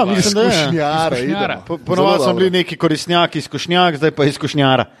beseda? Ja, mislim, da je. Izkušnjara. Ponovadi smo bili neki korisnjak, izkušnjak, zdaj pa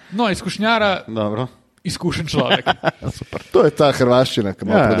izkušnjara. No, izkušnjara, dobro. Izkušen človek. To je ta hrvaščina, ki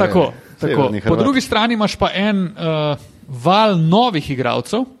ima tako. Po drugi strani imaš pa en val novih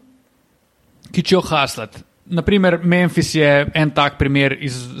igralcev, ki če ohaslati. Naprimer, Memphis je en tak primer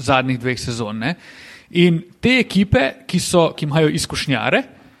iz zadnjih 2 sezon. Ne? In te ekipe, ki imajo izkušnjare,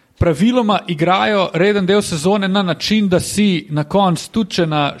 praviloma igrajo reden del sezone na način, da si na koncu, tudi če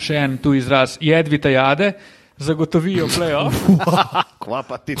na še en tu izraz, jedvita jade, zagotovijo play-off. Kva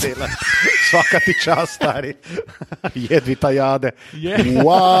pa ti delaš? Svaka ti čas, stari. Jedvita jade.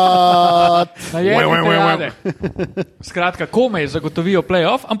 What? Na jedvita jade. Skratka, komaj zagotovijo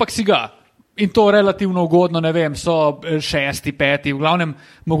play-off, ampak si ga. In to relativno ugodno, ne vem, so 6., 5., v glavnem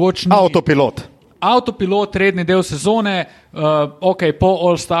mogoče ni. Avtopilot, redni del sezone, po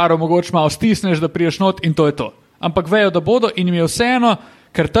All-Staru mogoče malo stisneš, da priješ not in to je to. Ampak vejo, da bodo in jim je vseeno,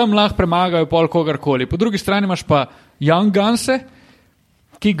 ker tam lahko premagajo pol kogarkoli. Po drugi strani imaš pa Young Gunse,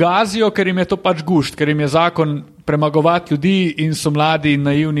 ki gazijo, ker jim je to pač gušt, ker jim je zakon premagovati ljudi in so mladi in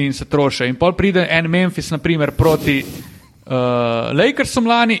naivni in se troše. In pol pride en Memphis, naprimer, proti Lakersom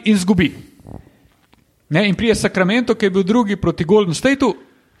lani in zgubi. Ne, in prije Sacramento, ki je bil drugi proti Golden Stateu,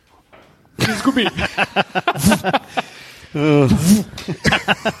 izgubi.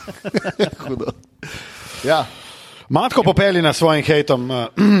 Ja. Matko popeli na svojim hejtom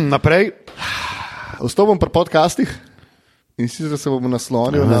naprej. Vstopom pri podcastih in sicer se bom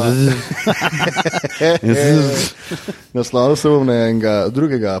naslonil na enega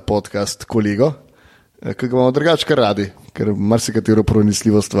drugega podcast kolego, ki ga imamo drugače kar radi, ker marsikatero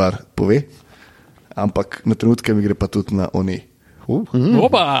pronicljivo stvar pove, ampak na trenutke mi gre pa tudi na oni.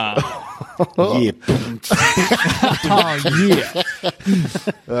 Opa!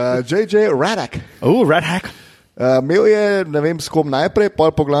 JJ Redick. Redick. Imel je, ne vem s kom najprej,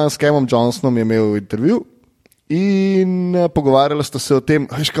 pol pogledam s Camom Johnsonom je imel intervju in pogovarjali sta se o tem,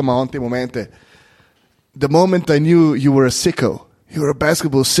 veš, kaj ima on te momente. The moment I knew you were a sicko, you were a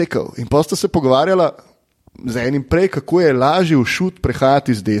basketball sicko. In pol sta se pogovarjala z enim prej, kako je lažje v šut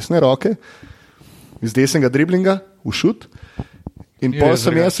prehajati iz desne roke, iz desnega driblinga v šut. In pol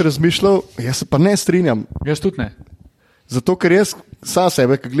sem jaz razmišljal, jaz se pa ne strinjam. Jaz tudi ne. Zato, ker jaz sam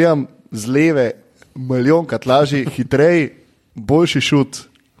sebe, ko gledam z leve, milijonkrat lažji, hitrej, boljši šut,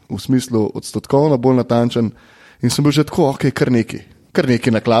 v smislu odstotkovno, bolj natančen. In sem bil že tako, kar neki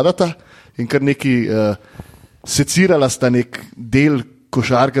nakladata in kar neki secirala sta nek del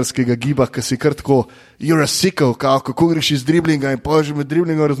košarkarskega giba, ki si kar tako, you're a sicko, kako greš iz driblinga in pol že med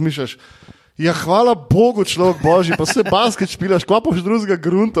driblingom razmišljaš, ja, hvala Bogu, človek božji, pa se basket špilaš, kva pa še drugega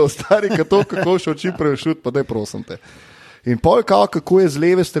grunta, stari, kako še čim prej šut, pa daj prosim te. In pol kako je z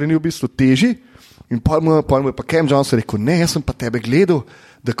leve strani v bistvu teži, in pol mu je pa Cam Johnson rekel, ne, jaz sem pa tebe gledal,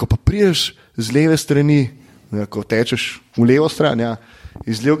 da ko pa priješ z leve strani, ko tečeš v levo stran, ja,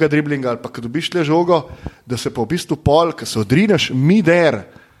 iz levega driblinga, ali pa ko dobiš le žogo, da se pa v bistvu pol, ko se odrineš, midair,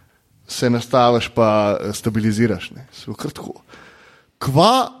 se nastaviš pa stabiliziraš. Ne. Se kar tako.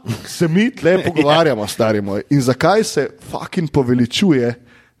 Kva se mi tle pogovarjamo, stari moj, in zakaj se fucking poveličuje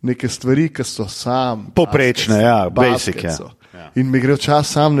neke stvari, ki so sam poprečne, basic, ja. In mi gre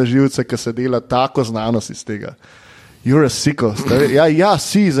čas sam na živce, ki se dela tako znanost iz tega. You're a sicko. Ja,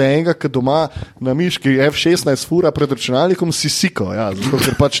 si za enega, ki doma na miški F16 fura pred računalnikom, si sicko, ja, zato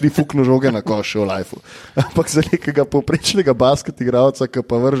ker pač ni fukno žoge na koš v lifeu. Ampak za nekega poprečnega basket igralca, ki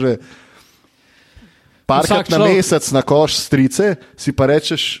pa vrže parkrat na mesec na koš strice, si pa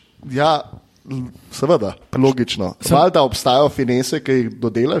rečeš, ja, seveda, logično. Valjda obstajajo finese, ki jih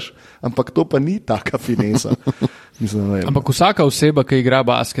dodelaš, ampak to pa ni taka finesa. Ampak vsaka oseba, ki igra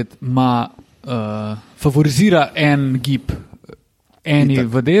basket, favorizira en gib. Eni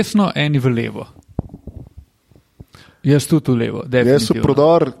v desno, eni v levo. Jaz tudi v levo, definitivno. Jaz v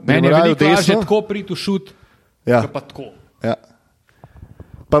prodor, meni je veliko lažje tako priti v šut, pa tako. Ja.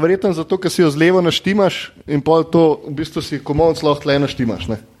 Pa verjetno zato, ker si jo z levo naštimaš in pol to, v bistvu si komolc lahko tle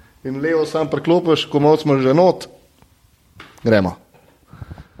naštimaš. Ne? In levo sam preklopiš, komolc imaš že not, gremo.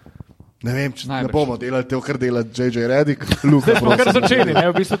 Ne vem, če ne bomo delali te, kar dela JJ Redick. Zdaj smo kar začeli, ne?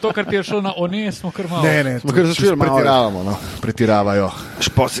 V bistvu to, kar ti je šlo na one, smo kar malo. Ne, smo kar začeli pretiravamo, no. Pretiravajo.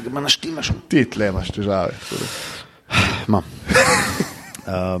 Šport si ga ima naštimaš. Ti tle imaš težave. Imam.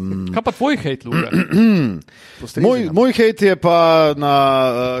 Kaj pa tvoj hejt, Luka? Moj hejt je pa na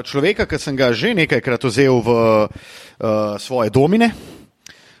človeka, ki sem ga že nekajkrat vzel v svoje domine,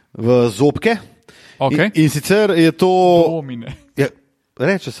 v zobke. Okay. In sicer je to... Domine.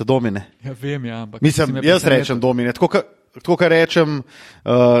 Reče se domine. Ja, vem, ja. Ampak jaz rečem domine. Tako, kar rečem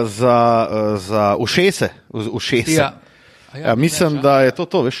za ušese. Ja, mislim, da je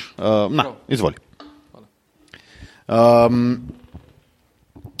to, veš. Izvoli.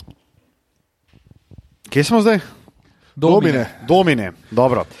 Kje smo zdaj? Domine,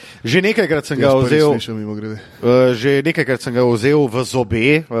 dobro. Že nekajkrat sem ga vzel. Že nekajkrat sem ga vzel v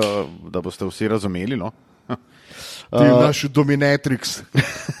zobe, da boste vsi razumeli, no. Ti naš dominatrix.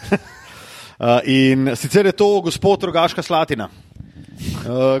 In sicer je to gospod Rogaška Slatina.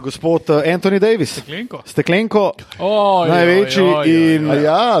 Gospod Anthony Davis. Steklenko. Največji. In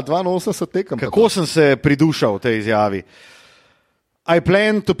 82 tekem. Kako sem se pridušal v tej izjavi? I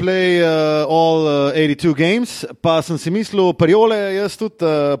plan to play all 82 games, pa sem si mislil, Pariole, jaz tudi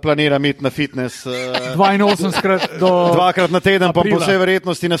planiram iti na fitness. 82krat do dvakrat na teden, aprila. Pa po vsej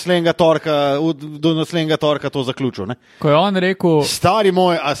verjetnosti do naslednjega torka to zaključil. Ne? Ko je on rekel, stari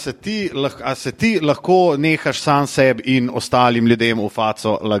moj, a se ti lahko nehaš sam sebi in ostalim ljudem v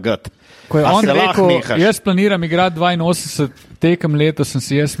faco lagati? Ko je on rekel, jaz planiram igrati 82 tekem leto, sem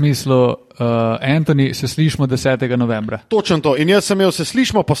si jaz mislil, Anthony, se slišimo 10. novembra. Točno to. In jaz sem imel, se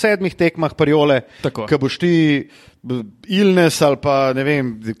slišimo po 7 tekmah Pariole, ki boš ti illness ali pa ne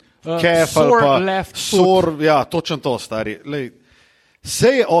vem, kef ali pa sor. Ja, točno to, stari. Lej,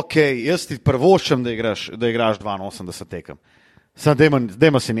 vse je ok, jaz ti prvoščem, da igraš 82 tekem. Sam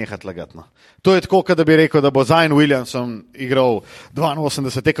dajmo si nehati lagati. No. To je tako, da bi rekel, da bo Zion Williamson igral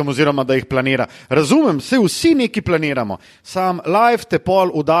 82 tekem oziroma da jih planira. Razumem, vsi neki planiramo. Sam live te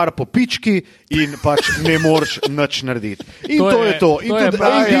pol udar po pički in pač ne moreš nič narediti. In to je to. To je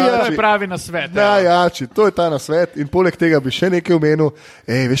pravi nasvet. Najjači, to je ta nasvet. In poleg tega bi še nekaj omenil.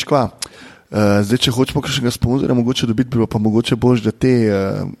 Veš kva, zdaj, če hočemo kakšnega sponzorja, mogoče dobiti, pa mogoče boš, da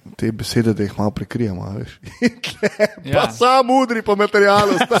te besede, da jih malo prekrijemo. Pa sam udri po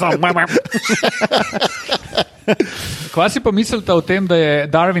materialu. Kva si pa mislite o tem, da je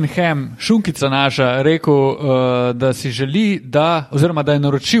Darvin Ham, šunkica naša, rekel, da si želi, oziroma da je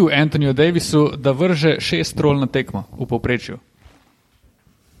naročil Anthonyju Davisu, da vrže 6 trol na tekmo v povprečju?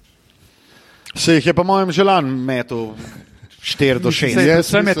 Se jih je pa mojem želan metu 4 do 6.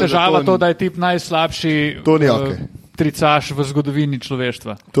 Vsem je težava to, da je tip najslabši tricaš v zgodovini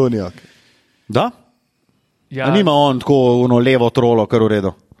človeštva. To ni ok. Da? Ja, nima on tako ono levo trolo, kar v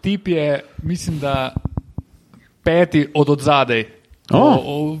redu. Tip je, mislim, da 5. od odzadej.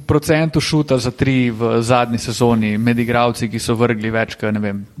 V procentu šuta za 3 v zadnji sezoni med igravci, ki so vrgli več kot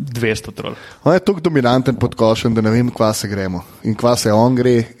 200 trol. On je tako dominanten pod košem, da ne vem, kva se gremo. In kva se on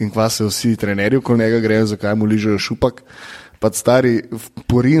gre, in kva se vsi trenerji okoli njega grejo, zakaj mu ližejo šupak. Pač stari,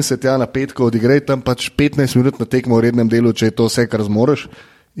 porin se tja na petko, odigraj tam pač 15 minut na tekmo v rednem delu, če je to vse, kar zmoreš.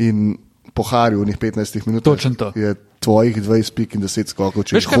 In pohari v njih 15 minut je tvojih 20 pik in 10 skokov,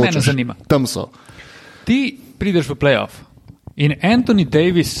 če veš, kaj mene zanima? Tam so. Ti prideš v play-off. In Anthony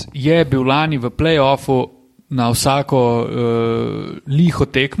Davis je bil lani v play-offu na vsako liho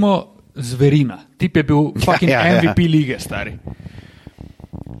tekmo zverina. Tip je bil fucking MVP lige, stari.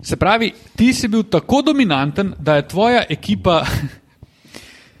 Se pravi, ti si bil tako dominanten, da je tvoja ekipa...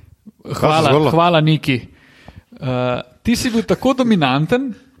 Hvala Niki. Ti si bil tako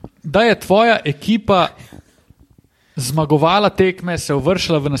dominanten, da je tvoja ekipa zmagovala tekme, se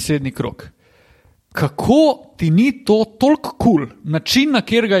uvršila v naslednji krog. Kako ti ni to toliko cool, način, na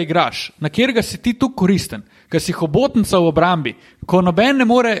kjer ga igraš, na kjer ga si ti tu koristen, ker si hobotnica v obrambi, ko noben ne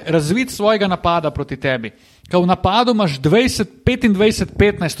more razviti svojega napada proti tebi, ko v napadu imaš 20, 25,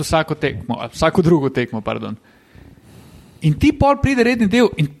 15 vsako drugo tekmo, pardon. In ti pol pride redni del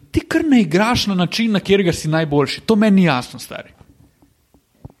in ti kar ne igraš na način, na kjer ga si najboljši. To meni ni jasno, stari.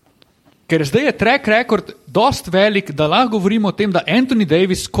 Ker zdaj je track record dost velik, da lahko govorimo o tem, da Anthony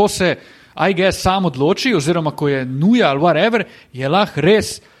Davis, ko se I guess sam odloči, oziroma ko je nuja ali whatever, je lahko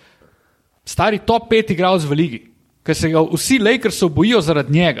res stari top 5 igralec v ligi, ker se ga vsi Lakersov bojijo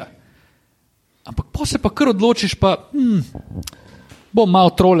zaradi njega. Ampak pa se pa kar odločiš, pa bom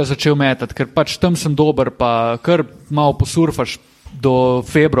malo trole začel metati, ker pač tam sem dober, pa kar malo posurfaš do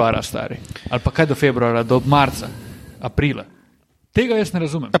februara, stari. Ali pa kaj do februara, do marca, aprila. Tega jaz ne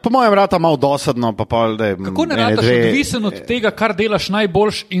razumem. Po mojem rata malo dosadno, pa pol, da je... Kako ne rataš odvisen od tega, kar delaš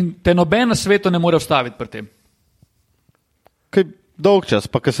najboljš in te noben na svetu ne more ustaviti pri tem? Kaj dolg čas,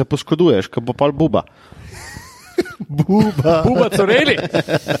 pa kaj se poškoduješ, kaj bo pol buba. Buba coreli?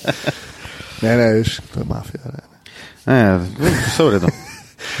 Ne, veš, to je mafija. Vse v redu.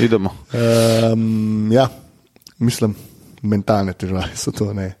 Idemo. Ja, mislim, mentalne težave so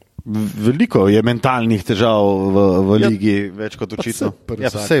to, ne. Veliko je mentalnih težav v ligi, več kot očitno.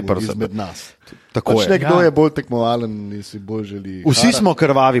 Vse izmed nas. Tako pač je. Nekdo je bolj tekmovalen in si bolj želi. Vsi smo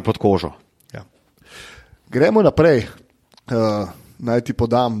krvavi pod kožo. Ja. Gremo naprej. Naj ti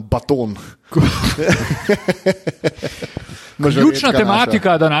podam baton. Ključna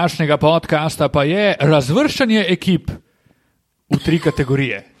tematika današnjega podcasta pa je razvrščanje ekip v 3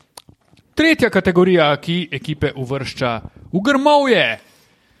 kategorije. 3. kategorija, ki ekipe uvršča v grmovje.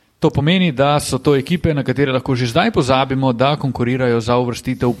 To pomeni, da so to ekipe, na katere lahko že zdaj pozabimo, da konkurirajo za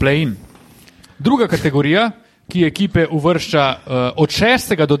uvrstitev v play-in. 2. kategorija, ki ekipe uvršča od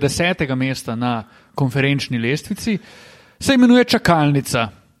 6. do 10. mesta na konferenčni lestvici, se imenuje čakalnica.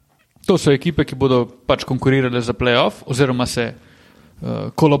 To so ekipe, ki bodo pač konkurirale za play-off oziroma se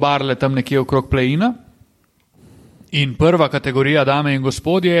kolobarle tam nekje okrog play-ina. In prva kategorija, dame in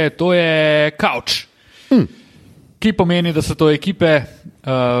gospodje, to je couch. Ki pomeni, da so to ekipe,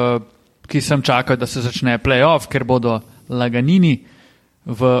 ki sem čakal, da se začne play-off, ker bodo laganini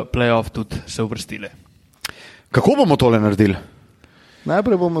v play-off tudi se uvrstile. Kako bomo tole naredili?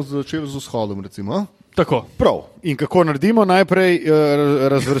 Najprej bomo začeli z vzhodom, recimo. Tako. Prav. In kako naredimo? Najprej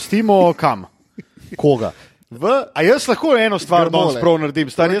razvrstimo kam? Koga? A jaz lahko eno stvar danes prav naredim?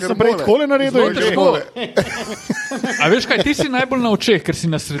 Jaz sem prej takole naredil. A veš kaj, ti si najbolj na očeh, ker si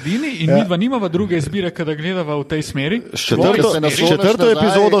na sredini in midva nimava druge izbire, kada gledava v tej smeri. Četrto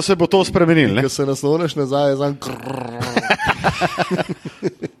epizodo se bo to spremenilo. Ko se nasloneš nazaj, je zan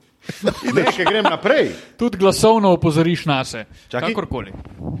Nekaj grem naprej. Tudi glasovno opozoriš nase. Kakorkoli.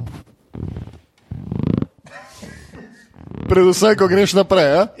 Predvsem, ko greš naprej,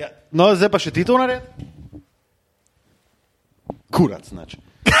 ja. No, zdaj pa še ti to naredi? Kurac, znači.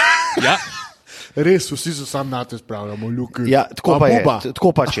 Ja. Res, vsi se sam na te spravljamo, ljuki. Ja,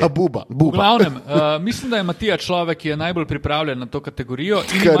 tako pa če. Buba. V glavnem, mislim, da je Matija človek, ki je najbolj pripravljen na to kategorijo.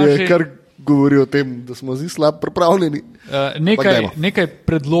 Kar govori o tem, da smo zdi slab pripravljeni. Nekaj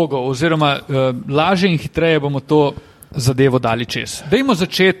predlogov, oziroma lažje in hitreje bomo to zadevo dali čez. Dajmo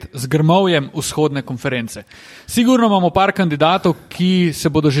začeti z grmovjem vzhodne konference. Sigurno imamo par kandidatov, ki se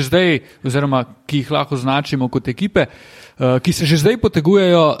bodo že zdaj, oziroma ki jih lahko označimo kot ekipe, ki se že zdaj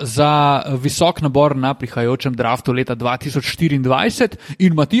potegujejo za visok nabor na prihajajočem draftu leta 2024.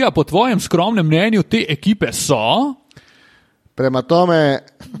 In Matija, po tvojem skromnem mnenju, te ekipe so? Prema tome...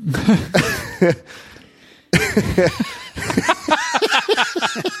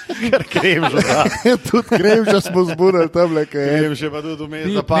 Ker Kremža, da. Tudi Kremža smo zbudili tamle, kaj je. Kremža pa tudi vmes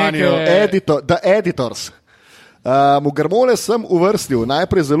za panijo. The Editors. V Grmole sem uvrstil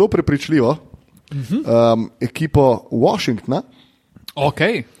najprej zelo prepričljivo ekipo Washingtona. Ok.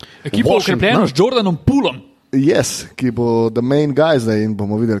 Ekipo okrepljeno s Jordanom Poolom. Yes, ki bo the main guy zdaj in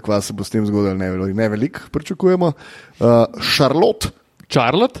bomo videli, kva se bo s tem zgodilo. Ne veliko pričakujemo. Charlotte,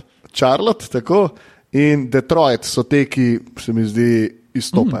 tako. In Detroit so te, ki se mi zdi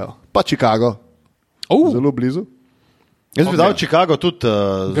izstopajo. Pa Chicago, zelo blizu. Jaz bi dal Chicago tudi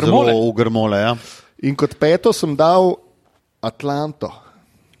zelo v Grmole. Ja. In kot peto sem dal Atlanto.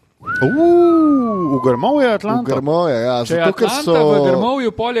 V Grmovju je Atlanta? V Grmovju, ja. Če je Atlanta v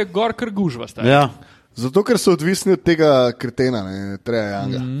Grmovju, pol je gor kar gužva. Ja. Zato, ker so odvisni od tega kretena, Treja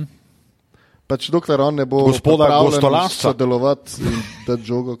Younga. Pač dokler on ne bo pripravljen sodelovati in dati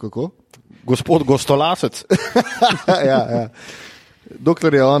žogo, kako? Gospod Gostolasec. ja.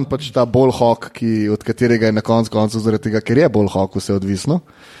 Dokler je on pač ta ballhawk, od katerega je na koncu zaradi tega, ker je ballhawk vse odvisno,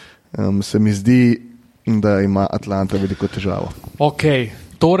 se mi zdi, da ima Atlanta veliko težavo. Ok,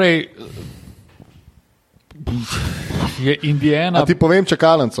 torej je Indiana... A ti povem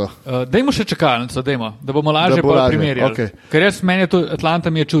čakalnico? Dajmo še čakalnico, da bomo lažje primerjali. Okay. Ker jaz meni je tudi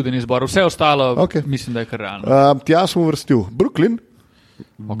Atlanta mi je čuden izbor, vse ostalo mislim, da je kar realno. Tja smo vrstil Brooklyn.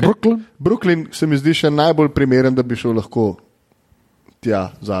 Okay. Brooklyn se mi zdi še najbolj primeren, da bi šel lahko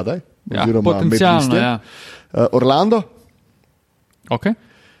tja zadaj. Ja, potencialno, ja. Orlando. Okay.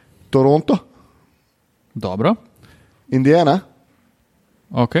 Toronto. Dobro. Indiana.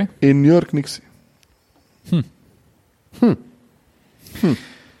 Okay. In New York Knicks.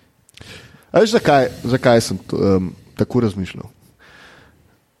 A veš, zakaj sem tako razmišljal?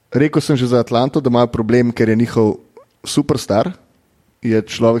 Rekel sem že za Atlanto, da imajo problem, ker je njihov superstar je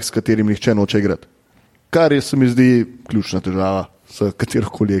človek, s katerim nihče noče igrati. Kar se mi zdi ključna težava s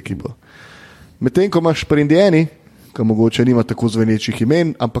katerokoli ekipo. Medtem, ko imaš pri Indijani, ki mogoče nima tako zvenečih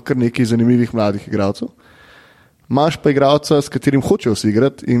imen, ampak kar nekaj zanimivih mladih igralcev, imaš pa igralca, s katerim hočejo si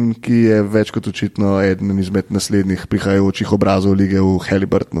igrati in ki je več kot očitno eden izmed naslednjih prihajajočih obrazov lige v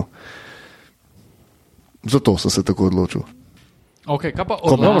Halliburtonu. Zato sem se tako odločil. Ok, kaj pa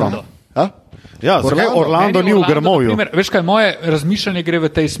Orlando? Ja, zakaj Orlando ni v Grmovju? Veš kaj, moje razmišljanje gre v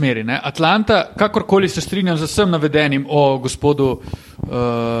tej smeri. Ne? Atlanta, kakorkoli se strinjam z vsem navedenim o gospodu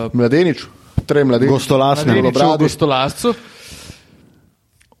Mladeniču, Gostolascu.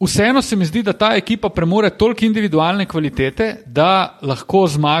 Vseeno se mi zdi, da ta ekipa premore toliko individualne kvalitete, da lahko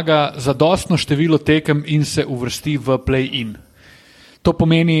zmaga zadostno število tekem in se uvrsti v play-in. To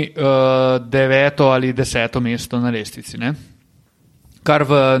pomeni 9. ali 10. mesto na lestvici, ne? Kar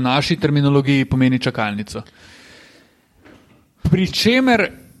v naši terminologiji pomeni čakalnico. Pri čemer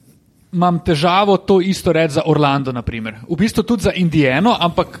imam težavo to isto reči za Orlando, naprimer. V bistvu tudi za Indiano,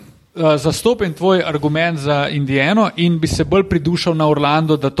 ampak zastopim tvoj argument za Indiano in bi se bolj pridušal na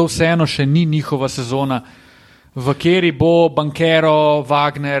Orlando, da to vseeno še ni njihova sezona v kateri bo Bankero,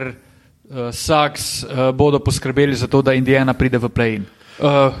 Wagner, Sachs bodo poskrbeli za to, da Indiana pride v play-in.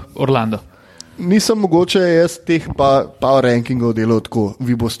 Orlando. Nisem mogoče jaz teh power rankingov delal tako,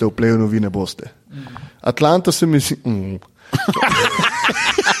 vi boste v play-inu, vi ne boste. Atlanta se mi zdi...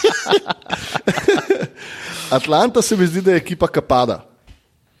 Atlanta se mi zdi, da je ekipa, ki pada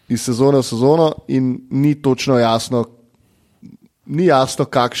iz sezone v sezono in ni točno jasno,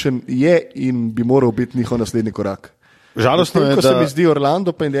 kakšen je in bi moral biti njihov naslednji korak. Žalostno je, da se mi zdi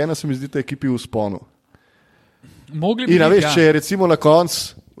Orlando, pa Indiana se mi zdi, da je ekipi v sponu. In veš, če je recimo na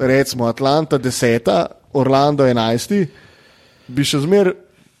koncu, recimo Atlanta 10, Orlando 11, bi še zmer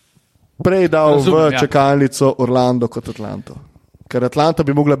prej dal v čakalnico Orlando kot Atlanto. Ker Atlanta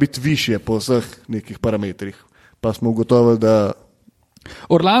bi mogla biti višje po vseh nekih parametrih. Pa smo ugotovili, da...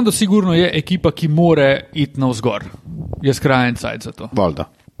 Orlando sigurno je ekipa, ki more iti navzgor. Je skrajen cajt za to. Valjda.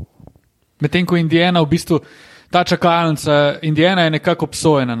 Medtem ko Indiana v bistvu, ta čakalnica, Indiana je nekako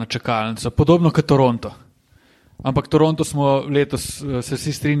obsojena na čakalnico, podobno kot Toronto. Ampak Toronto smo letos se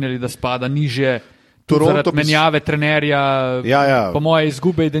vsi strinjali, da spada nižje, zaradi menjave trenerja, po moje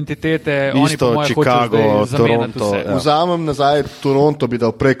izgube identitete, isto, oni po moje Chicago, hočejo zdaj zamenjati Toronto, vse. Vzamem nazaj, Toronto bi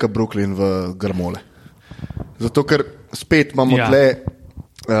dal prej kot Brooklyn v grmole. Zato, ker spet imamo tle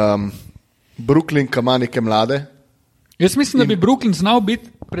Brooklyn, ki ima neke mlade. Jaz mislim, da bi Brooklyn znal biti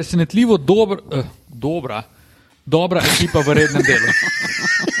presenetljivo dobra ekipa v rednem delu.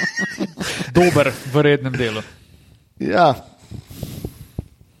 Dober v rednem delu. Ja.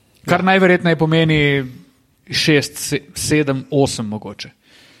 Kar najverjetneje pomeni 6, 7, 8 mogoče.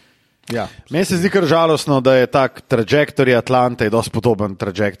 Ja. Meni se zdi kar žalostno, da je tak trajektorij Atlante dosti podoben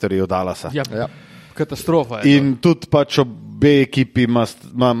trajektoriju Dallasa. Ja. Katastrofa je. In tudi pač obe ekipi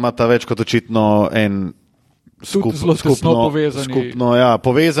imata več kot očitno en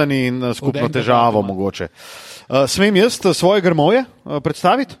povezani in skupno težavo mogoče. Smem jaz svoje grmovje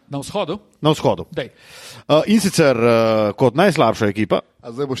predstaviti? Na vzhodu? Na vzhodu. In sicer kot najslabša ekipa.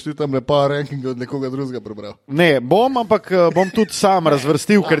 A zdaj boš ti tam lepa ranking od nekoga drugega prebral? Ne, ampak bom tudi sam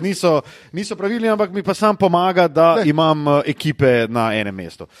razvrstil, ker niso pravilni, ampak mi pa sam pomaga, da imam ekipe na enem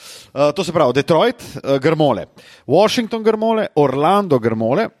mestu. To se pravi Detroit, grmole, Washington grmole, Orlando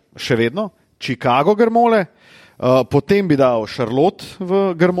grmole, še vedno, Chicago grmole, potem bi dal Charlotte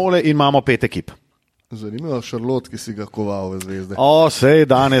v grmole in imamo 5 ekip. Zanimivo, Charlotte, ki si ga koval v zvezde. Sej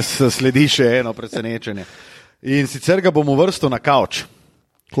danes sledi še eno presenečenje. In sicer ga bom uvrstil na kavč.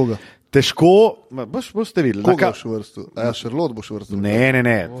 Koga? Težko, boste videli. Koga boš uvrstil? Charlotte boš uvrstil?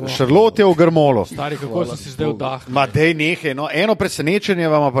 Ne. Charlotte je v grmolu. Stari, kako si si zdaj vdahnil? Ma dej nehaj, eno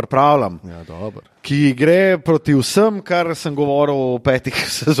presenečenje vam pripravljam. Ja, dobro. Ki gre proti vsem, kar sem govoril v 5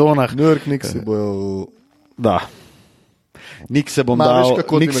 sezonah. New York Knicks si bojo... Da. Knicks se bom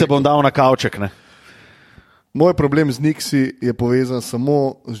dal na kavček, ne. Moj problem z Knicksi je povezan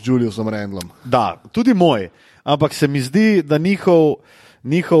samo z Juliusom Randlom. Da, tudi moj. Ampak se mi zdi, da njihov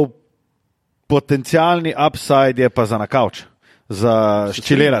potencialni upside je pa za na kavč, za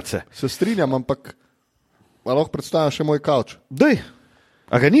ščilerace. Se strinjam, ampak lahko predstavljam še moj kavč. Dej,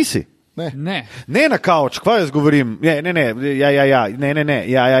 a ga nisi? Ne na kavč, kva jaz govorim? Ne.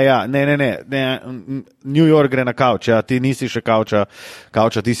 New York gre na kavč, ti nisi še kavča,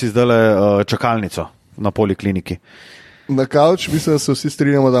 ti si zdaj čakalnico na polikliniki. Na kavč mislim, da se vsi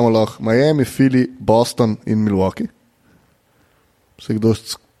strinjamo, da imamo lahko Miami, Philly, Boston in Milwaukee. Se kdo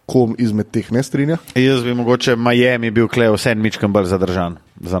s kom izmed teh ne strinja? Jaz bi mogoče Miami bil Kleo Sandmičkem bolj zadržan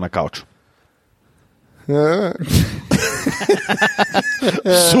za na kavč.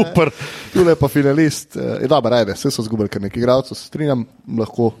 Super. Tule pa finalist. Dobro, ajde, vse so zgubili kar nekaj igralcev, se strinjam,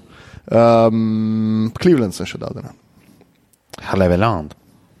 lahko. Cleveland sem še dal, da ne. Cleveland.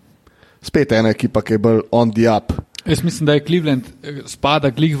 Spet ena ekipa, ki je bolj on the up. Jaz mislim, da je Cleveland spada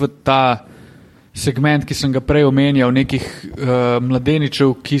glih v ta segment, ki sem ga prej omenjal, nekih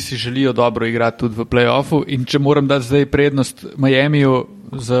mladeničev, ki si želijo dobro igrati tudi v play-offu, in če moram dati zdaj prednost Miamiju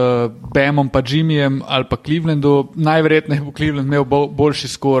z Bamom pa Jimmyjem ali pa Clevelandu, najverjetneje bo Cleveland imel boljši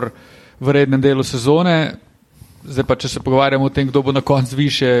skor v rednem delu sezone. Zdaj pa, če se pogovarjamo o tem, kdo bo na koncu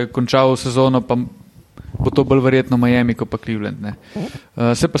više končal sezono, pa bo to bolj verjetno Miami kot pa Cleveland. Ne.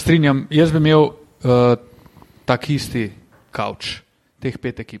 Se pa strinjam, jaz bi imel tak isti kavč, teh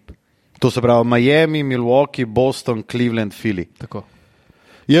 5 ekip. To se pravi Miami, Milwaukee, Boston, Cleveland, Philly. Tako.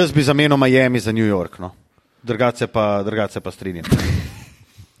 Jaz bi zamenil Miami za New York, no. Drugače pa strinjam.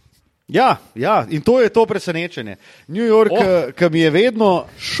 Ja, in to je to presenečenje. New York, ki mi je vedno...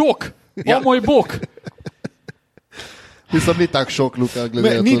 Šok, moj bog. Nisem ni tak šok, Luka,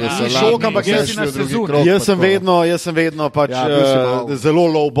 glede na to, da se šok, ampak jaz sem vedno pač zelo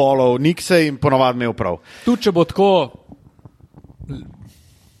low ballov, nikse in ponovadi imel prav. Tudi če bo tako,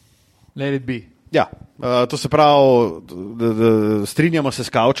 let it be. Ja, to se pravi, strinjamo se s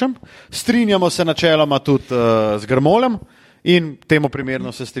Kavčem, strinjamo se načeloma tudi z Grmolem in temu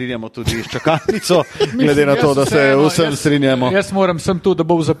primerno se strinjamo tudi s čakalnico, glede na to, da se vsem strinjamo. Jaz moram sem tu, da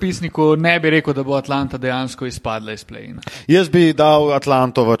bo v zapisniku, ne bi rekel, da bo Atlanta dejansko izpadla iz play-ina. Jaz bi dal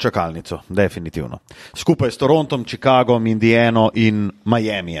Atlanto v čakalnico, definitivno. Skupaj s Torontom, Chicagom, Indiano in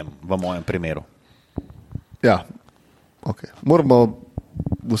Miamijem v mojem primeru. Ja, okay. Moramo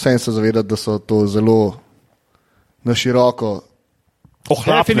vsem se zavedati, da so to zelo na široko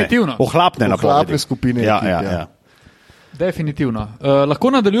ohlapne skupine. Ja. Definitivno. Lahko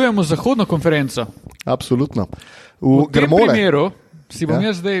nadaljujemo z zahodno konferenco. Absolutno. V tem primeru si bom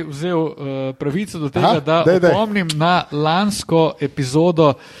jaz zdaj vzel pravico do tega, da opomnim na lansko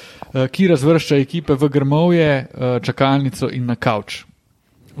epizodo, ki razvršča ekipe v Grmovje, čakalnico in na kavč.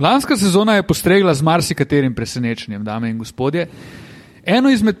 Lanska sezona je postregla z marsikaterim presenečenjem, dame in gospodje.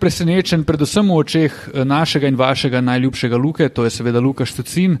 Eno izmed presenečenj, predvsem v očeh našega in vašega najljubšega Luke, to je seveda Luka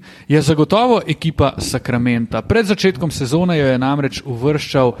Štucin, je zagotovo ekipa Sacramenta. Pred začetkom sezone jo je namreč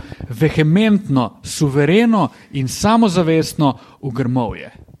uvrščal vehementno, suvereno in samozavestno v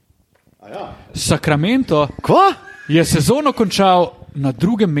Grmovje. Sacramento je sezono končal na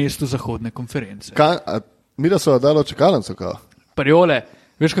drugem mestu zahodne konference. Mi da so dalo čakalnico? Pariole,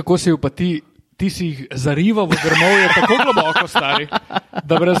 veš kako si pa ti si jih zarival v Grmovje tako globoko, stari,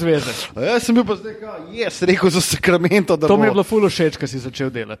 da brez veze. Jaz sem bil pa zdaj, rekel za Sacramento, da to mi je bilo ful všeč, ko si začel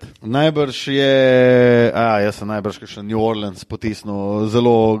delati. Najbrž je, jaz sem najbrž še New Orleans potisnil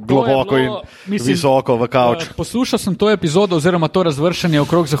zelo globoko visoko v kavč. Poslušal sem to epizodo oziroma to razvršanje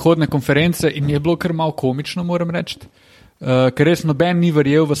okrog zahodne konference in je bilo kar malo komično, moram reči. Ker res noben ni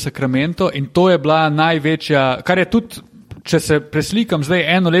verjel v Sacramento in to je bila največja, kar je tudi, če se preslikam zdaj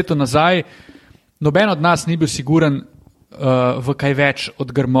eno leto nazaj, noben od nas ni bil siguren v kaj več od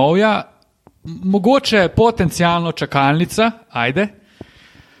Grmovja, mogoče potencialno čakalnica, ajde,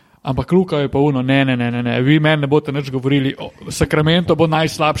 ampak Luka je pa ne, vi meni ne boste nič govorili, Sacramento bo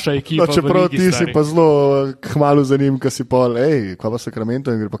najslabša ekipa v ligi. Čeprav ti si pa zelo kmalu za njim, ko si pol, kva pa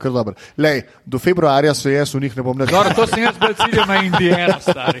Sacramento in gre pa kar dobro. Do februarja se jaz v njih ne bom ne dobro. To sem jaz bolj ciljal na Indiano,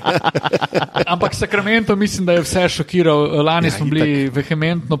 stari. Ampak Sacramento mislim, da je vse šokiral. Lani smo bili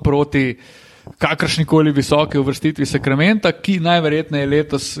vehementno proti kakršnikoli visoke uvrstitvi Sacramenta, ki najverjetneje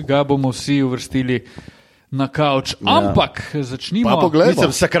letos ga bomo vsi uvrstili na kavč. Ampak začnimo.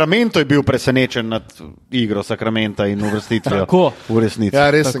 Mislim, Sacramento je bil presenečen nad igro Sacramenta in uvrstitvijo v resnici. Ja,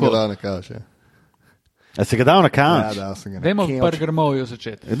 res se ga dal na kavč. A se ga dal na kavč? Ja, da se ga. Dajmo par Grmovju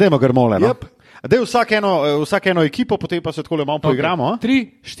začeti. Dajmo Grmole, no? Daj vsak eno ekipo, potem pa se takole malo poigramo.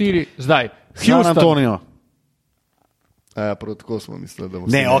 3, 4, zdaj. San Antonio. Prav tako smo mislili, da bo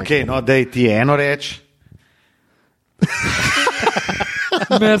ne, okej, no, daj ti eno reč.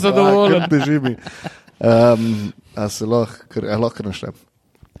 Nezadovoljen. Teži mi. A se lahko naštem?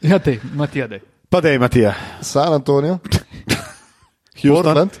 Ja, dej, Matija, dej. Pa dej, Matija. San Antonio.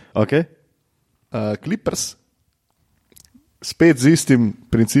 Portland. Okay. Clippers. Spet z istim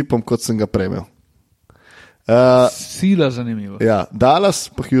principom, kot sem ga prejmel. Sila zanimivo. Ja, Dallas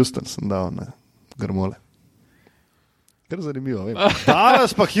pa Houston sem dal na Grmole. Kar zanimivo, vem.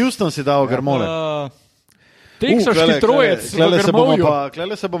 Dallas pa Houston si dal Grmole. Teksaški trojec v Grmovju.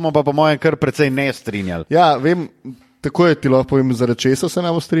 Klele se bomo pa po mojem kar precej ne strinjali. Ja, vem, tako je ti lahko povem, zaradi česa se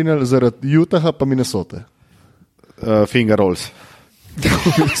nam strinjali, zaradi Utaha pa Minnesota. Finger rolls.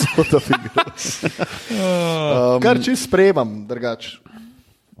 Minnesota finger rolls. Kar čist sprejemam, drugače.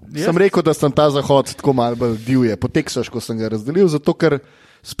 Sem rekel, da sem ta zahod tako malo bolj divje, po teksaško sem ga razdelil, zato ker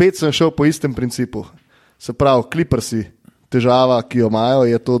spet sem šel po istem principu. Se pravi, Clippersi, težava, ki jo imajo,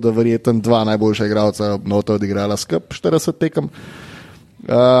 je to, da verjetno dva najboljša igralca nota odigrala skup 40 tekem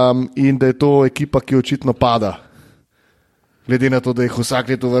in da je to ekipa, ki očitno pada. Glede na to, da jih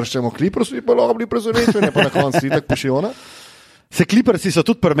vsak let uvrščamo Clippersi, pa lahko bili presenečeni, pa na koncu itak pošiona. Se Clippersi so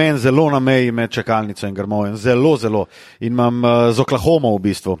tudi pri meni zelo na meji med čakalnico in Grmovjem, zelo, zelo. In imam z Oklahomo v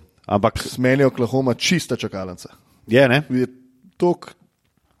bistvu. Ampak meni je Oklahoma čista čakalnica. Je, ne? Je tok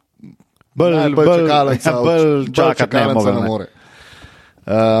bolj čakati ne more.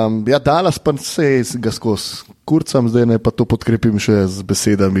 Ja, Dallas pa se ga skozi kurcam, zdaj ne pa to podkrepim še z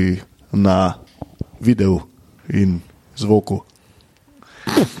besedami na videu in zvoku.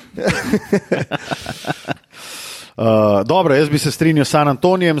 Dobro, jaz bi se strinjal s San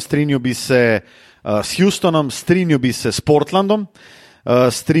Antonijem, strinjal bi se s Houstonom, strinjal bi se s Portlandom.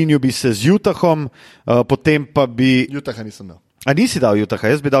 strinjal bi se z Utahom, potem pa bi... Utaha nisem dal. A nisi dal Utaha?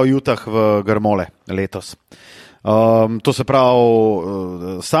 Jaz bi dal Utah v Grmole letos. To se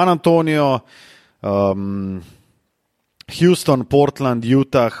pravi San Antonio, Houston, Portland,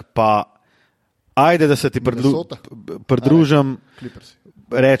 Utah, pa ajde, da se ti pridružim,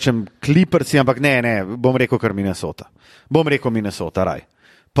 rečem Clippersi, ampak ne, bom rekel kar Minnesota. Bom rekel Minnesota, raj.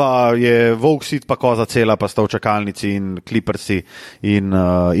 Pa je Volksit, pa Koza cela, pa sta v čakalnici in Clippersi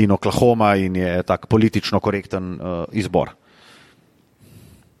in Oklahoma in je tak politično korekten izbor.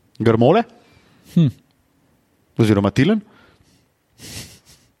 Grmole? Oziroma Tilen?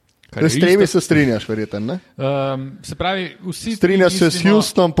 S tremi se strinjaš, verjeten, ne? Se pravi, vsi strinjaš se s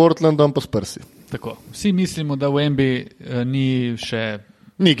Houston, Portlandom pa s Persi. Tako. Vsi mislimo, da v NBA ni še...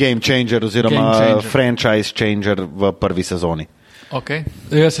 Ni game changer oziroma franchise changer v prvi sezoni. Okay.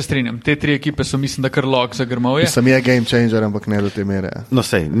 Jaz se strinjam. Te tri ekipe so, mislim, da kar log za Grmovje. Mislim, je game changer, ampak ne do te mere. No,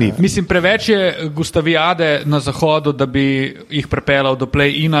 sej, ni. Mislim, preveč je Gustavijade na zahodu, da bi jih prepelal do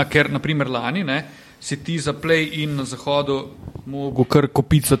play-ina, ker, naprimer, lani, ne, si ti za play-in na zahodu mogel kar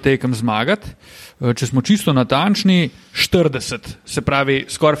kopico tekem zmagati. Če smo čisto natančni, 40, se pravi,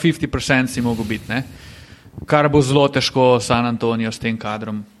 skoraj 50% si mogel biti, ne? Kar bo zelo težko San Antonio s tem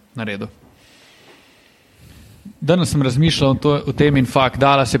kadrom naredil. Danes sem razmišljal o tem in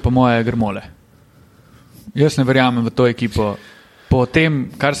Dallas je po moje Grmole. Jaz ne verjamem v to ekipo. Po tem,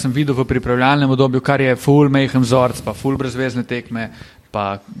 kar sem videl v pripravljalnem obdobju, kar je full Mayhem vzorc, pa full brezvezne tekme,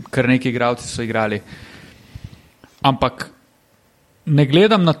 pa kar neki igralci so igrali. Ampak ne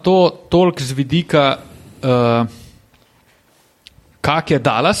gledam na to toliko z vidika, kak je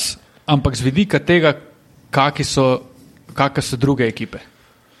Dallas, ampak z vidika tega, kakšne so druge ekipe.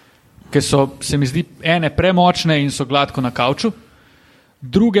 Ker so, se mi zdi, ene premočne in so gladko na kavču,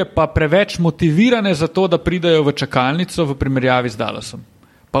 druge pa preveč motivirane za to, da pridajo v čakalnico v primerjavi z Dallasom.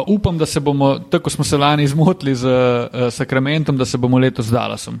 Pa upam, da se bomo, tako smo se lani izmotili z Sacramentom, da se bomo letos z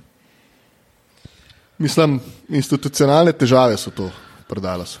Dallasom. Mislim, institucionalne težave so to pri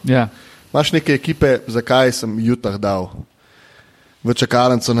Dallasu. Ja. Imaš neke ekipe, zakaj sem Utah dal v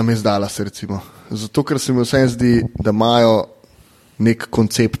čakalnico namesto Dallasa, recimo. Zato, ker se mi vsem zdi, da imajo nek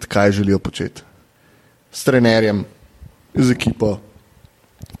koncept, kaj želijo početi. S trenerjem, z ekipo.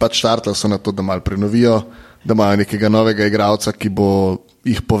 Pač štartali so na to, da malo prenovijo, da imajo nekega novega igralca, ki bo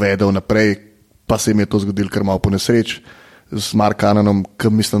jih povedal naprej, pa se jim je to zgodilo kar malo po nesreč. Z Mark Cannonom,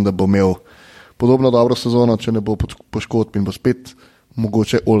 ki mislim, da bo imel podobno dobro sezono, če ne bo poškodb in bo spet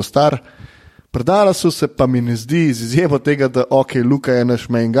mogoče all-star. Pri Dallasu se pa mi ne zdi, z izjemo tega, da Luka je naš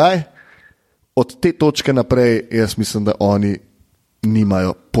main guy, od te točke naprej jaz mislim, da oni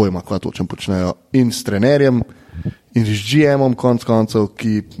nimajo pojma, kaj točno počnejo. In s trenerjem, in s GM-om konc koncev,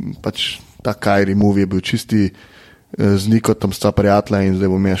 ki pač ta Kyrie movie je bil čisti z Niko, tam sta prijatelja in zdaj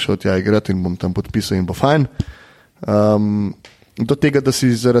bom jaz šel tja igrati in bom tam podpisal in bo fajn. Do tega, da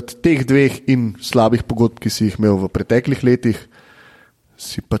si zaradi teh dveh in slabih pogodb, ki si jih imel v preteklih letih,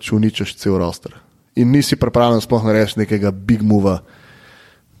 si pač uničeš cel roster. In nisi pripravljen sploh narediti nekega big mova,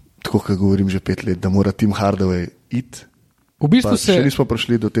 tako kot govorim že 5 let, da mora Tim Hardaway iti. V bistvu še nismo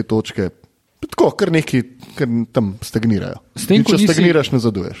prišli do te točke, tako, kar neki kar tam stagnirajo. In če stagniraš, ne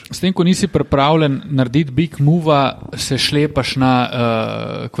zaduješ. S tem, ko nisi pripravljen narediti big mova, se šlepaš na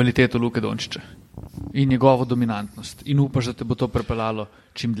kvaliteto Luke Dončića in njegovo dominantnost. In upaš, da te bo to pripeljalo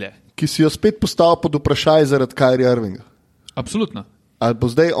čim dlje. Ki si jo spet postavil pod vprašaj zaradi Kyrie Irvinga. Absolutno. Ali bo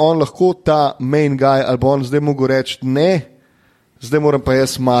zdaj on lahko ta main guy, ali bo on zdaj mogel reči ne, zdaj moram pa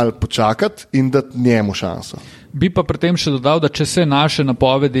jaz malo počakati in dati njemu šanso. Bi pa pri tem še dodal, da če se naše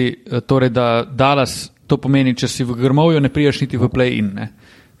napovedi, torej da Dallas, to pomeni, če si v Grmovju ne priješ niti v play-in, ne?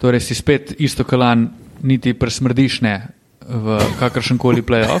 Torej si spet isto kalan, niti presmrdiš ne v kakršenkoli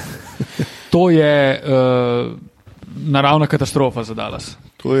play-off, to je naravna katastrofa za Dallas.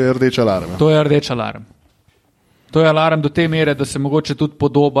 To je rdeč alarm. To je rdeč alarm. To je alarm do te mere, da se mogoče tudi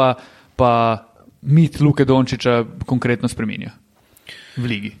podoba pa mit Luke Dončića konkretno spreminja v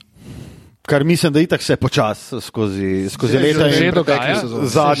ligi. Kar mislim, da itak se počas skozi leta že dogaja.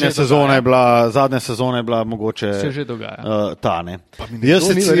 Zadnja sezona je bila mogoče se že dogaja. Ta, ne.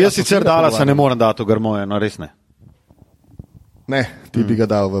 Jaz sicer Dallasa ne morem dati v Grmoje, no res ne. Ne, ti bi ga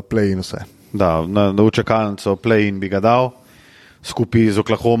dal v play-in vse. Da, v čakalnico play-in bi ga dal, skupaj z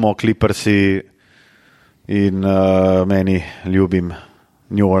Oklahoma, Clippersi in meni ljubim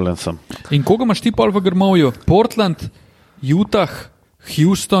New Orleansom. In koga imaš ti pol v Grmovju? Portland, Utah,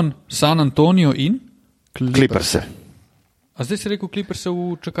 Houston, San Antonio in? Clippers. A zdaj si rekel Clippers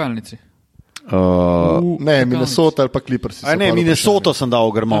v čakalnici? Ne, Minnesota ali pa Clippers. Ne, Minnesota sem dal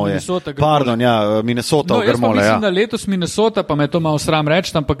v grmovje. Pardon, Minnesota v grmovje. Mislim, da letos Minnesota, pa me to malo sram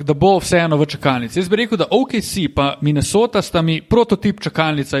reči, ampak da bo vseeno v čakalnici. Jaz bi rekel, da OKC pa Minnesota sta mi prototip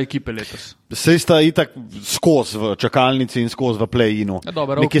čakalnica ekipe letos. Sej sta itak skozi v čakalnici in skozi v play-inu.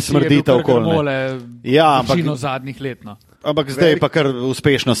 Nekaj smrdita okoli. Ja, ampak zadnjih let. No. Ampak zdaj pa kar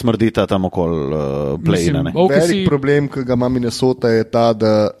uspešno smrdita tam okoli play-ina. Velik problem, ki ga ima Minnesota, je ta,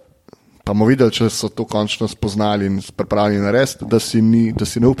 da pa bomo videli, če so to končno spoznali in pripravljeni narediti, da si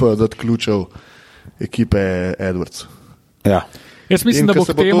ne upajo dati ključev ekipe Edwards. Ja. Jaz mislim, da bo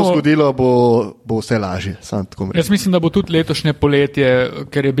se bo to zgodilo, bo vse lažje. Jaz mislim, da bo tudi letošnje poletje,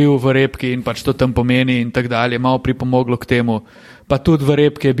 ker je bil v repki in pač to tam pomeni in tak dalje, malo pripomoglo k temu. Pa tudi v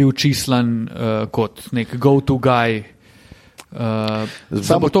repki je bil čislan kot nek go-to guy.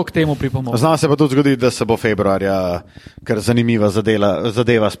 Samo to k temu pripomoglo. Zna se pa tudi zgoditi, da se bo februarja kar zanimiva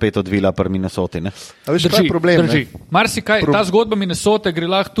zadeva spet odvila pri Minnesoti. Drži, problem, drži. Marsikaj, ta zgodba Minnesote gre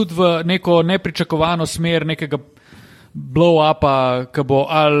lahko tudi v neko nepričakovano smer nekega blow-upa, ki bo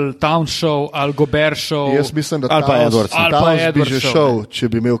ali Town show, ali Gobert show. Jaz mislim, da Towns bi že šel, če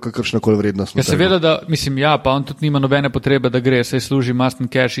bi imel kakršnokoli vrednost. Ja, seveda, da, mislim, ja, pa on tudi nima nobene potrebe, da gre, saj služi must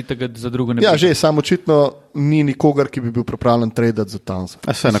and cash, itega za drugo ne. Ja, že, samo očitno ni nikogar, ki bi bil pripravljen tradati za Townsa.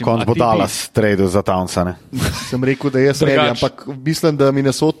 Se na koncu bo Dallas tradil za Townsa, ne? Sem rekel, da jaz ne bi, ampak mislim, da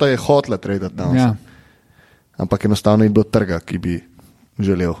Minnesota je hotela tradati Townsa. Ja. Ampak enostavno je bilo trga, ki bi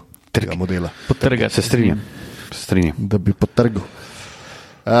želel tega modela. Potrgati. Se strinjam. Da bi potrgal.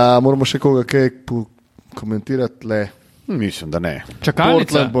 Moramo še koga kaj komentirati? Le. Mislim, da ne.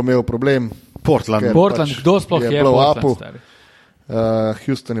 Čakalnica. Portland bo imel problem. Portland, kdo sploh je Portland?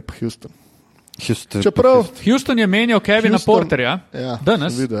 Houston je pa Houston. Čeprav Houston je menjal Kevina Porterja. Ja,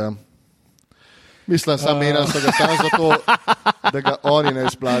 danes. Videl, ja. Mislim, sam menjal so ga samo zato, da ga oni ne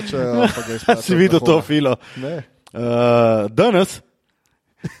izplačajo. Si videl to filo? Ne. Danes?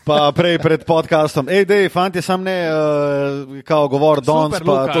 Pa prej pred podcastom. Dej, fanti, sam ne, kao govor danes,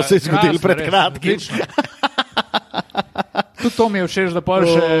 pa Luka, to se je zgodilo pred kratkim. Tudi to mi je všeč, da pa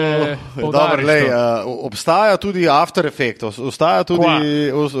še Dobar, lej, obstaja tudi After Effects, obstaja tudi...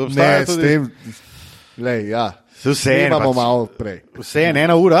 S tem, lej, ja. Vse imamo malo prej. Vse je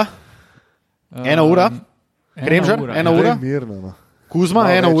 1 ura? 1 ura? Kremžar? 1 ura? Mirno, no. Kuzma,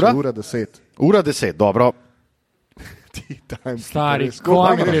 1 ura? Ura 10. Ura 10, dobro. Stari, ko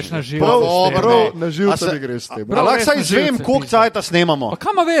greš na živo. Dobro, na živo se greš s tem. Lahko saj izvem, koliko cajta snemamo. Pa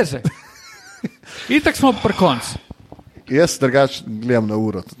kama veze? Itak smo pri koncu. Jaz drugač gledam na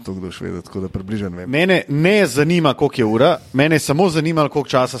uro, to kdo še vedeti, tako da približen vem. Mene ne zanima, koliko je ura, mene je samo zanimalo, koliko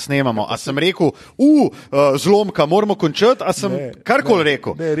časa snemamo. A sem rekel, zlomka, moramo končati, a sem karkoli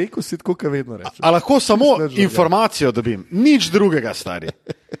rekel? Ne, rekel si tako, kot vedno rečem. A lahko samo informacijo dobim, nič drugega, stari.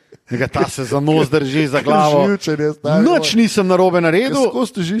 Ta se za nos drži za glavo. Noč nisem narobe naredil. Kako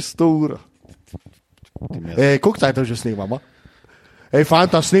ste že 100 ur? Koliko cajtov že snemamo?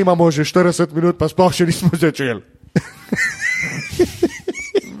 Fanta, snemamo že 40 minut, pa sploh še nismo začeli.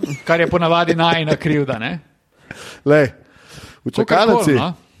 Kar je ponavadi najna krivda, ne? Lej, v čakalnici.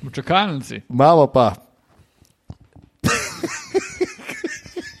 V čakalnici. Imamo pa.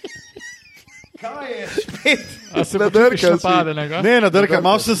 Kaj je spet? A se počutiš napadenega? Ne, nadrkam,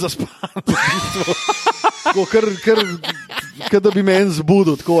 malo se zaspal. Kar da bi me en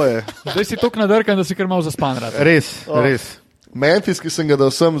zbudil, tako je. Zdaj si toliko nadrkan, da si kar malo zaspan. Res. Memphis, ki sem ga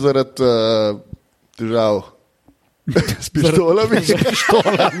dal sem zaradi težav s pištolami.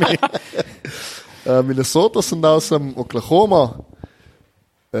 Minnesota sem dal sem Oklahoma.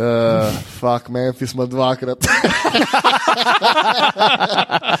 Memphis ima 2-krat.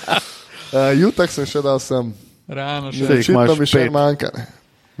 Utah sem še dal sem. Realno še. Očitno mi še manjka.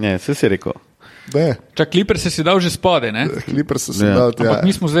 Ne, se si rekel. Čak, Clippers si dal že spode, ne? Clippers si dal, ja. Ampak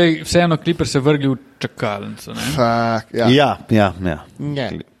mi smo zdaj vseeno Clippers se vrgli v čakalnico, ne? Ja.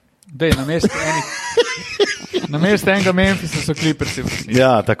 Dej, namesto enega Memphisa so Clippersi.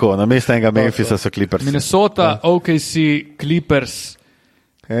 Ja, tako, namesto enega Memphisa so Clippersi. Minnesota, OKC, Clippers,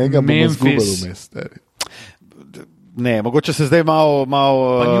 Memphis. Ne, mogoče se zdaj malo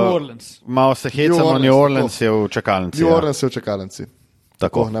New Orleans. Malo se hecamo, New Orleans je v čakalnici. New Orleans je v čakalnici.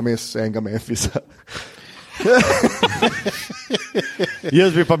 Tako. Namesto enega Memphisa.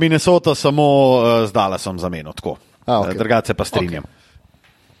 Jaz bi pa Minnesota samo z Dallasom zamenil, tako. Okay. Drugače pa strinjam.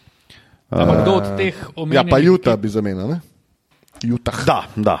 Ampak kdo od teh omenjenih... Ja, pa Utah bi zamenil, ne? Utah.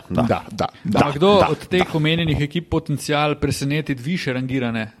 Da. Ampak kdo od teh omenjenih ekip potencial presenetiti više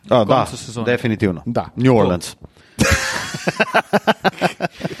rangirane v koncu sezone? Definitivno. Da. New Orleans.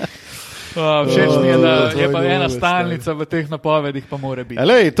 Všeč mi je, da je pa ena stalnica v teh napovedih, pa mora biti.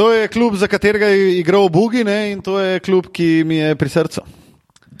 Lej, to je klub, za katerega je igral Bugi, ne? In to je klub, ki mi je pri srcu.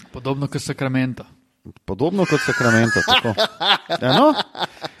 Podobno kot Sacramento. Podobno kot Sacramento, tako. Ja, no?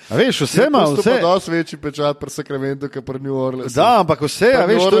 A veš, vse ima, To vse. je pa dosti večji pečat pri Sacramentu, kot pri New Orleansu. Da, ampak vse, a New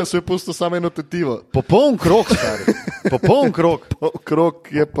veš, to je Orleansu je pustil samo eno tetivo. popoln krog, stari. Popoln krog. Krog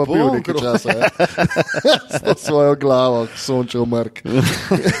je pa bil nekaj časa, ja. S to svojo glavo, sončev mrk.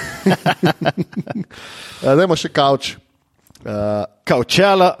 Dajmo še kavč.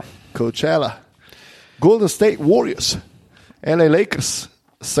 Coachella. Golden State Warriors, LA Lakers,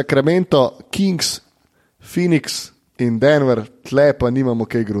 Sacramento Kings, Phoenix in Denver. Tle pa nimamo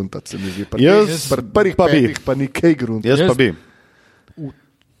kaj gruntati, se mi zdi. Jaz Pri prvih pa bi. petih pa ni kaj gruntati. Jaz pa bi.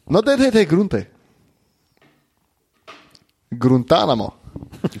 No, daj, gruntaj.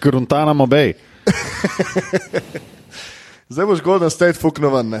 Gruntanamo Bay. Zdaj boš Golden State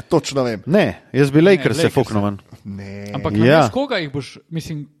fuknovan, ne, točno vem. Ne, jaz bi Lakers se Lakers. fuknovan. Ne. Ampak Ja. koga jih boš,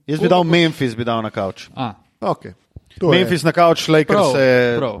 mislim... Jaz bi dal Memphis, bi dal na kavč. Okay. Memphis na kavč, Lakers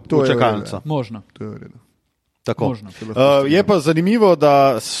je prav. To v je čakalnica. Možno. To je v redu. Tako. Možno. Je pa zanimivo,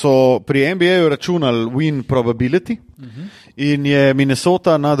 da so pri NBA-ju računali win probability in je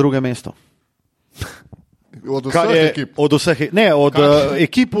Minnesota na drugem mestu. Od Kar vseh je ekip. od vseh, ne, od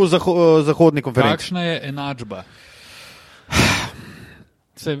ekip v zahodni konferenci. Kakšna je enačba?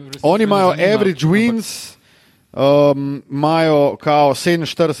 Oni imajo average wins, imajo kao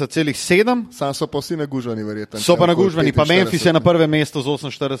 47,7. Sam so pa vsi nagužvani, verjetno. So pa nagužvani, pa Memphis je na prvem mestu z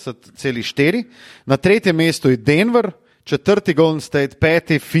 48,4, na tretjem mestu je Denver, četrti Golden State,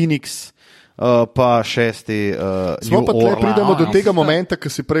 peti Phoenix, pa šesti Smo New pa tle Orleans. pridemo do tega mislim, da- momenta, ki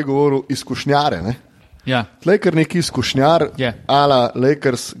si prej govoril, izkušnjare. Ne? Ja. Tle je kar neki izkušnjar, Je. ala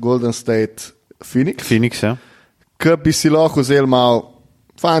Lakers, Golden State, Phoenix, Phoenix, ja. ki bi si lahko vzel malo,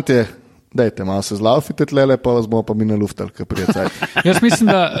 fantje, dajte malo se zlaufite tlele, pa vas bomo pa mi naluftali, ki prijecaj. Jaz mislim,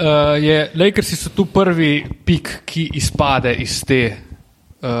 da Lakersi so tu prvi pik, ki izpade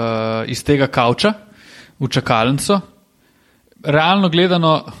iz tega kavča v čakalnico. Realno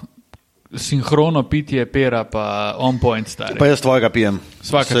gledano, sinhrono pitje pera pa on point stari. Pa jaz tvojega pijem.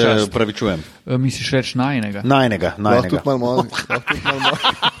 Svaka Se čast. upravičujem. Misliš reči najnega? Najnega. Lahko tudi malo malo.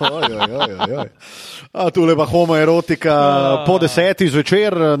 Oj. A tule pa homoerotika po 10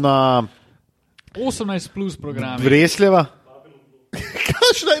 zvečer na 18 plus programi. Vresljeva.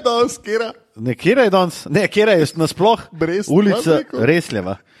 Kakšna je danes, kera? Ne, kjera je danes? Ne, kjera je nasploh? Brest, Ulica Matriko?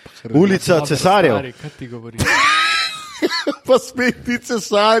 Resljeva. Ulica Dobro, Cesarjev. stari, kaj ti govoriš? Pa spet ti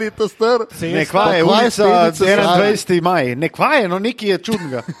cesari, to star. Ne, kva je Pa kva je ulica spet Cesarjev? 21. maj. Ne, kva je, no nekaj je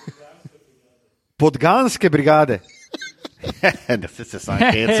čudnega. Podganske brigade. Da se sam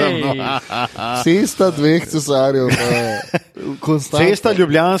hecam. No. Cesta dveh cesarjev. Konstantno. Cesta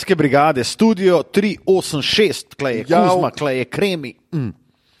Ljubljanske brigade, studio 386, klej je Ja. Kuzma, klej je Kremi.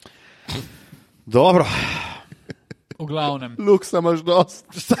 Dobro, V glavnem. Luksa imaš dost.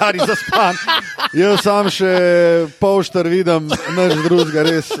 stari zaspan. Jaz sam še polštar vidim, naš drugega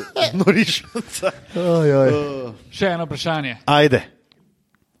res norišnica. Še eno vprašanje. Ajde.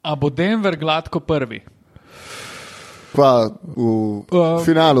 A bo Denver gladko prvi? Kva v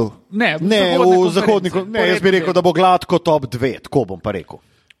finalu. Ne, Ne, v zahodni, ne, jaz bi rekel, da bo gladko top 2, tako bom pa rekel.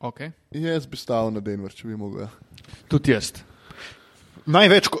 Okay. Jaz bi stal na Denver, če bi mogel. Tudi jaz.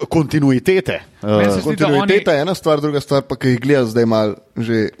 Največ kontinuitete. Meni se zdi, da Kontinuiteta je ena stvar, druga stvar pa, ki jih gledam zdaj mal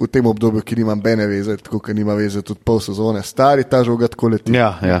že v tem obdobju, ki nima bene veze, tako kot nima veze tudi pol sezone. Stari ta žoga tako leti.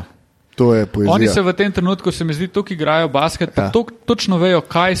 Ja, ja. To je poezija. Oni se v tem trenutku, se mi zdi, tukaj igrajo basket, pa Ja. točno vejo,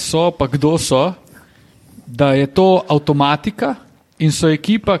 kaj so, pa kdo so, da je to avtomatika in so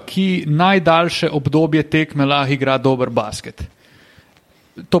ekipa, ki najdaljše obdobje tekme lahko igra dober basket.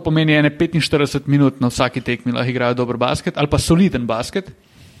 To pomeni 45 minut na vsaki tekmi lahko igrajo dober basket ali pa soliden basket,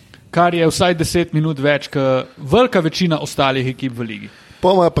 kar je vsaj 10 minut več, kot velika večina ostalih ekip v ligi.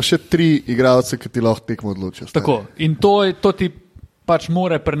 Pomajo pa še 3 igralce, ki ti lahko tekmo odločijo. stari. Tako. In to ti pač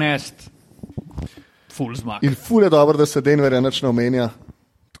more prenesti full zmag. In ful je dobro, da se Denverja nič ne omenja.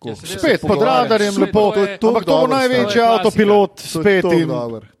 Ja, seveda Spet se pod pogovarjaš. radarjem, Svet, lepo. to je- Ampak to bo dobro, največji stari. To je avtopilot To je spet. to In...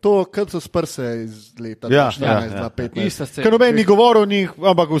 dobro. To, kar so sprse iz leta Ja, 2014, ja, ja. 2015. Ista scena. Ker noben ni govoril o njih,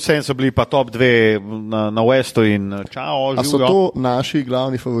 ampak vsem so bili pa top 2 na Westu in čao, A so živijo. to naši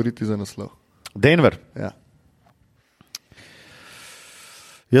glavni favoriti za naslov? Denver. Ja.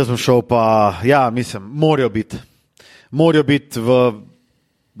 Jaz sem šel pa, ja, mislim, morajo biti. Morajo biti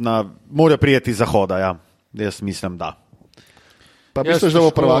morajo prijeti iz zahoda, ja. Jaz mislim, da. Pa Jaz misliš, da bo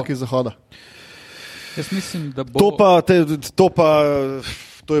težko- prvak iz zahoda? Jaz mislim, da bo.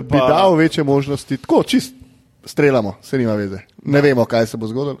 To je Bi dal večje možnosti, tako čist streljamo, se nima veze. Ne vemo, kaj se bo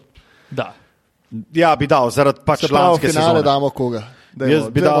zgodilo. Da. Ja, bi dal, zaradi pač lanske finale sezone. damo koga. Jaz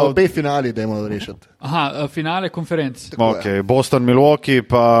bi dal obe finali, dajmo rešiti. Aha, finale konferenc. Okay. Boston, Milwaukee,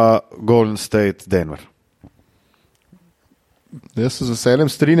 pa Golden State, Denver. Jaz se z veseljem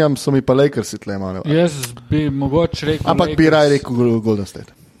strinjam, so mi pa Lakersi tle malo. Jaz bi mogoče rekel Ampak Lakers, bi raje rekel Golden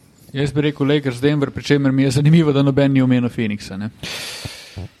State. Jaz bi rekel Lakers, Denver, pri čemer mi je zanimivo, da noben ni omenil Phoenixa. Ne?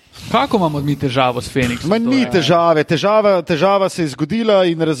 Kako imamo mi težavo s Phoenixom? Ma ni težave. Težava se je zgodila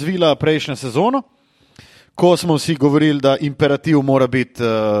in razvila prejšnjo sezono, ko smo vsi govorili, da imperativ mora biti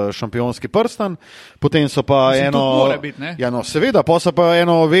šampionski prstan, potem so pa biti, ja, no, seveda, pa so pa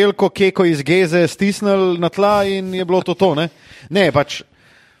eno veliko keko iz geze stisnili na tla in je bilo to, ne? Ne, pač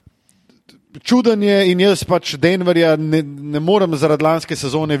čuden je in jaz pač Denverja ne morem zaradi lanske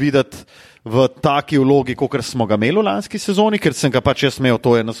sezone videti v taki vlogi, kot smo ga imeli v lanski sezoni, ker sem ga pač jaz imel,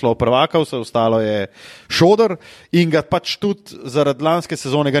 to je naslov prvaka, vse ostalo je šoder in ga pač tudi zaradi lanske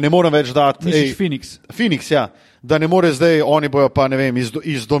sezone ga ne morem več dati. Misliš Phoenix? Phoenix, ja. Da ne more zdaj, oni bojo pa, ne vem,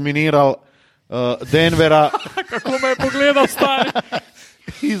 izdominirali Denvera. Kako me je pogledal stari?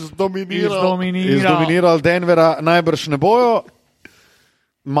 Izdominirali Denvera najbrž ne bojo.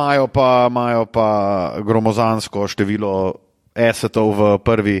 Imajo pa gromozansko število assetov v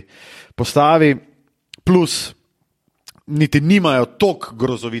prvi postavi, plus niti nimajo toliko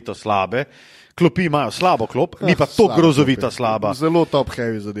grozovito slabe, klopi imajo slabo klop, ni pa toliko grozovito slaba. Zelo top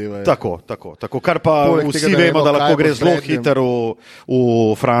heavy zadeva. Tako, kar pa vsi vemo, da lahko gre zelo hiter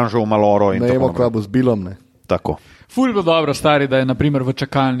v franžo, v maloro. Ne vemo, kaj bo z Bilom. Ne. Tako. Ful bo dobro, stari, da je naprimer v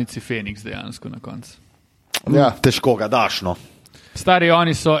čakalnici Phoenix dejansko na koncu. Ja. Težko ga daš, no. Stari,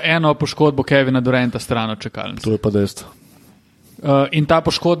 oni so eno poškodbo Kevina Duranta stran od čakalnice. To je pa dejstvo. In ta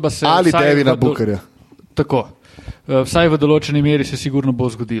poškodba se... Ali Devina Bookerja. Tako. Vsaj v določeni meri se sigurno bo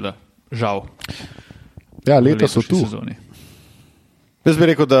zgodila. Žal. Ja, leta so tu. Sezoni. Jaz bi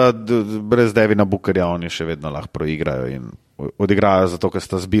rekel, da brez Devina Bookerja oni še vedno lahko proigrajo in odigrajo zato, ker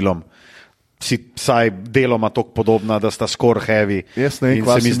sta z Bilom si vsaj deloma tako podobna, da sta score heavy. Jaz ne vem,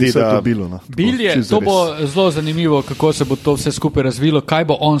 kaj se mi zdi, da to bilo. No. Bil je, to bo zelo zanimivo, kako se bo to vse skupaj razvilo, kaj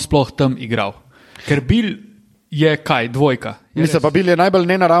bo on sploh tam igral. Ker Bil je kaj, dvojka. Mislim, pa Bil je najbolj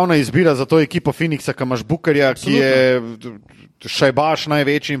nenaravna izbira za to ekipo Phoenixa, ki imaš Bookerja, ki je šajbaš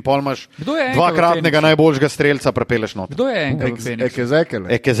največji in pol imaš dvakratnega najboljšega strelca prepeleš not. Kdo je enka v Phoenixu?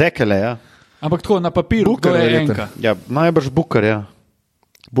 Ekezekele, ja. Ampak tako, na papiru, kdo je enka? Ja, najbrž Booker, ja.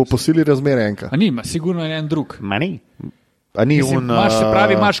 Bo posili razmere enka. A nima, sigurno je en drug. Ma ni. A ni mislim, se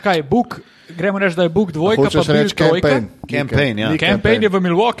pravi, imaš kaj, Book, gremo reči, da je Book dvojka, pa Bil trojka. Campaign, ja. Campaign je v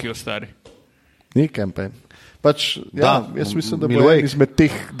Milwaukeeju, stari. Ni Campaign. Pač, ja, jaz mislim, da bo en izmed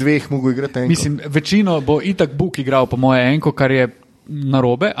teh dveh mogo igrati enko. Mislim, večino bo itak Book igral po moje enko, kar je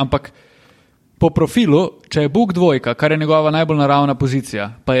narobe, ampak po profilu, če je Book dvojka, kar je njegova najbolj naravna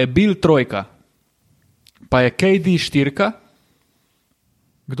pozicija, pa je Bil trojka, pa je KD štirka,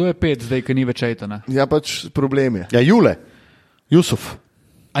 kdo je pet zdaj, ki ni več Aytona? Ja, pač problem je. Ja, Jusuf.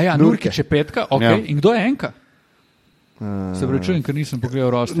 A ja, Nurkić je petka, ok. Ja. In kdo je enka? Se prečujem, ker nisem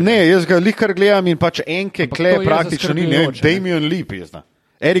pogledal roster. Ne, jaz ga lihkar gledam in pač enke kle praktično ni. Damian Lee pizna.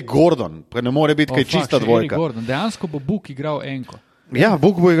 Eric Gordon, pa ne more biti kaj čista dvojka. Eric Gordon, dejansko bo Book igral enko. Ja,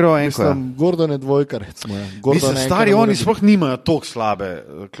 Book bo igral enko. Mislim, Gordon je dvojka, recimo. Mislim, stari oni sploh nimajo toliko slabe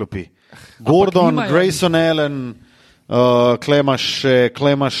klopi. Gordon, Grayson Allen, klemaš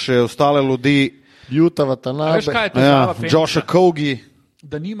še ostale ljudi. Juta Watanabe. Veš, kaj je težava Phoenixa? Josha Kogi.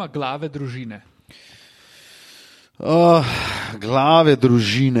 Da nima glave družine. Glave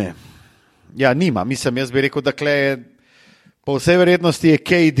družine. Ja, nima. Mislim, jaz bi rekel, da po vsej verjetnosti je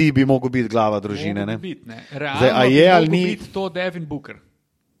KD bi mogel biti glava družine. Mogo biti, ne. Realno bi mogel biti to Devin Booker.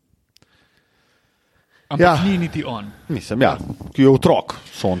 Ampak ni niti on. Mislim, ja. Ki je otrok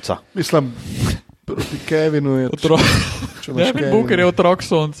sonca. Mislim, proti Kevinu je otrok. Devin Booker je otrok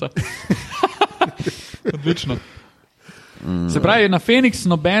sonca. Odlično. Se pravi, na Phoenix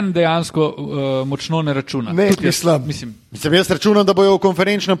noben dejansko močno ne računa. Ne, mislim, jaz računam, da bojo v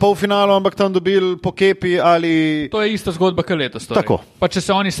konferenčnem polfinalu, ampak tam dobili po kepi ali... To je ista zgodba, kot letos. Tako. Pa če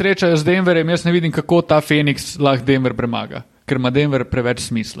se oni srečajo z Denverjem, jaz ne vidim, kako ta Phoenix lahko Denver premaga, ker ima Denver preveč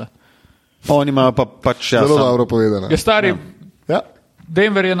smisla. Oni imajo pa pač... Zelo dobro povedano. Je stari... Ja.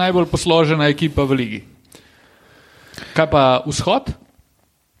 Denver je najbolj posložena ekipa v ligi. Kaj pa vzhod?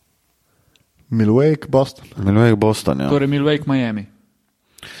 Milwaukee, Boston, ja. Torej Milwaukee, Miami.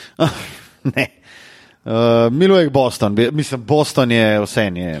 Ne. Milwaukee, Boston. Mislim, Boston je vse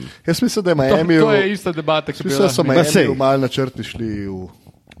nje. Jaz mislim, da je Miami... To je ista debata, ki bi bila. Mislim, da so Miami v mal načrti šli v...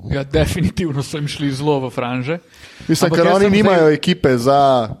 Ja, definitivno so jim šli zelo v franže. Mislim, ker oni nimajo ekipe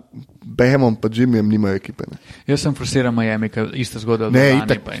za Bamom pa Jimmyjem nimajo ekipe. Ne. Jaz sem frustriran Miami, ker ista zgodba. Ne,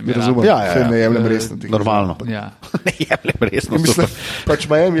 itak, razumem, vse ne jemljem resno. Normalno. Ja. Ne jemljem resno. Mislim, pač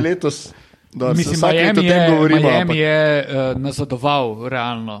Miami letos. Mislim, Miami je nazadoval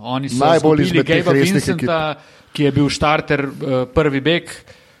realno. Oni so izgubili Gabe'a Vincenta, ki je bil štarter prvi bek,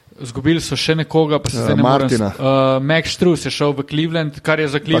 izgubili so še nekoga, pa se zdaj ne morem. Max Strus je šel v Cleveland, kar je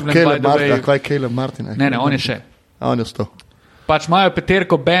za Cleveland. Kaj je Caleb Martin? Ne, on je še. On je ostal. Pač imajo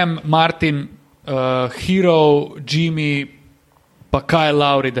peterko Bam, Martin, Hero, Jimmy, pa Kyle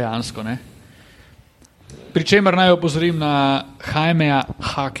Lowry dejansko, ne? Pričemer naj opozorim na Jaimeja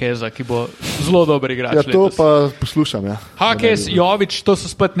Hakeza, ki bo zelo dober igrač. Ja, to letos. Pa poslušam, ja. Hakez, Jovič, to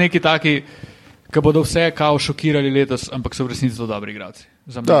so spet neki taki, ki bodo vse kao šokirali letos, ampak so v resnici zelo dobri igralci.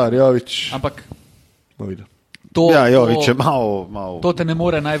 Da, Jovič. Ampak Jovič je malo. To te ne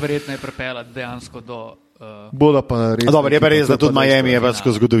more najverjetneje prepeljati dejansko do... Dobro, je pa res, da tudi Miami je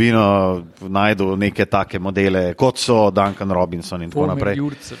skozi zgodovino najdel neke take modele, kot so Duncan Robinson in tako naprej.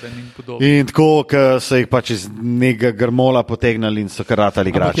 In tako, ker so jih pač iz nekega grmola potegnali in so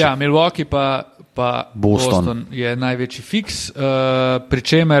karatali igrači. Ja, Milwaukee pa Boston je največji fiks, pri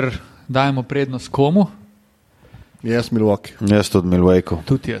čemer dajemo prednost komu? Jaz Milwaukee. Jaz tudi Milwaukee.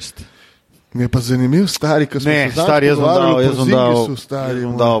 Tudi jaz. Mi je pa zanimiv, stari, ko smo se stari, jaz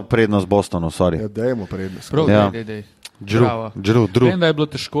bom dal prednost Bostonu, sorry. Ja, dajmo prednost. Prav, ja. Drew. Vem, da je bilo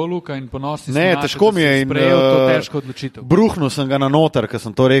težko, Luka, in ponosni ne, smo težko mi je in sprejel to težko odločitev. Bruhnil sem ga na noter, ker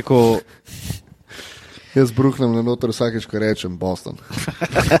sem to rekel. Jaz bruhnem na noter vsakeč, ko rečem Boston.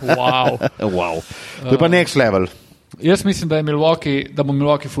 Wow. To je pa next level. Jaz mislim, da bo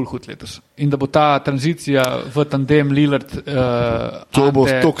Milwaukee full hud letos in da bo ta tranzicija v tandem Lillard to bo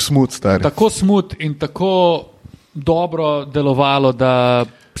tako smut, stari. Tako smut in tako dobro delovalo, da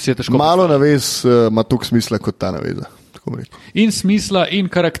si je težko. Malo navez ima toliko smisla kot ta naveza. In smisla, in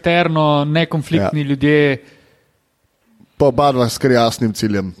karakterno, nekonfliktni ljudje. Pa oba s kar jasnim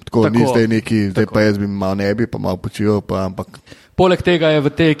ciljem. Tako ni zdaj neki, zdaj pa jaz bi malo ne bi, pa malo počival, pa ampak. Poleg tega je v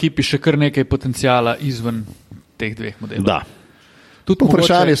tej ekipi še kar nekaj potencijala izven teh dveh modelov. Da.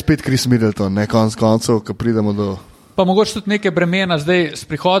 Vprašanje je spet Chris Middleton, ne konc koncev, ko pridemo do... Pa mogoče tudi neke bremena, zdaj s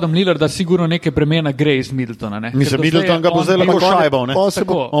prihodom Lillarda sigurno neke bremena gre iz Middletona. Ne? Mislim, Middleton ga bo zdaj lahko šajbal.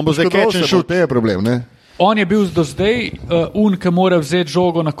 On bo zdaj catch and shoot. To je problem, ne? On je bil do zdaj ki mora vzeti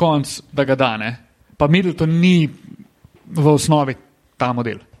žogo na konc, da ga da, ne? Pa Middleton ni v osnovi ta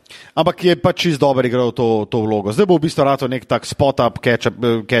model. Ampak je pa čist dober igral to vlogo. Zdaj bo v bistvu rato nek tak spot-up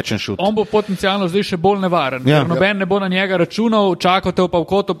catch and shoot. On bo potencialno zdaj še bolj nevaren. Ja. Noben ne bo na njega računal, čakal te v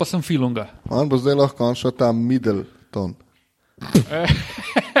pavkotu, pa sem filunga. On bo zdaj lahko končal ta Middleton.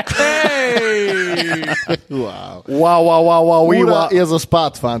 Wow. Ura je za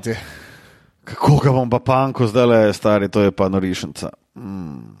spat, fanti. Kako ga bom pa panko zdaj, stari, to je pa norišnica.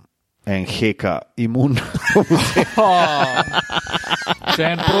 En heka imun. Še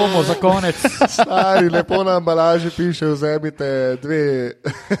en promo za konec. Stari, lepo na embalaži piše, vzemite dve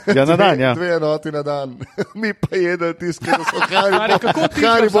enoti na dan. Mi pa jedel tiskaj, da so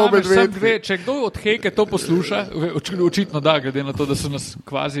Haribo medvedki. Če kdo od heke to posluša, očitno da, glede na to, da so nas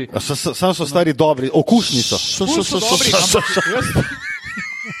kvazi... Sam so stari dobri, okusni so. So dobri, ampak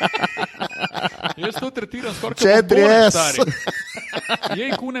jaz to tretiram skoraj kot bombone, stari.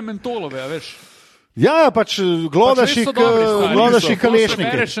 Jej kune mentolove, a veš. Ja, pač glodaš jih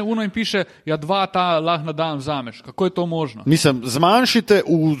kalešnike. Rečne uno in piše, ja 2 ta lahko na dan vzameš. Kako je to možno? Mislim, zmanjšite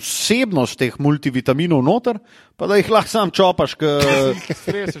vsebnost teh multivitaminov noter, pa da jih lahko sam čopaš k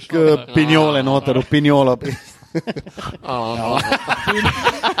pinjole noter, v pinjolo.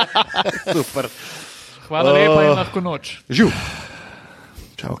 Super. Hvala lepa in lahko noč. Živ.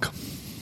 Čau.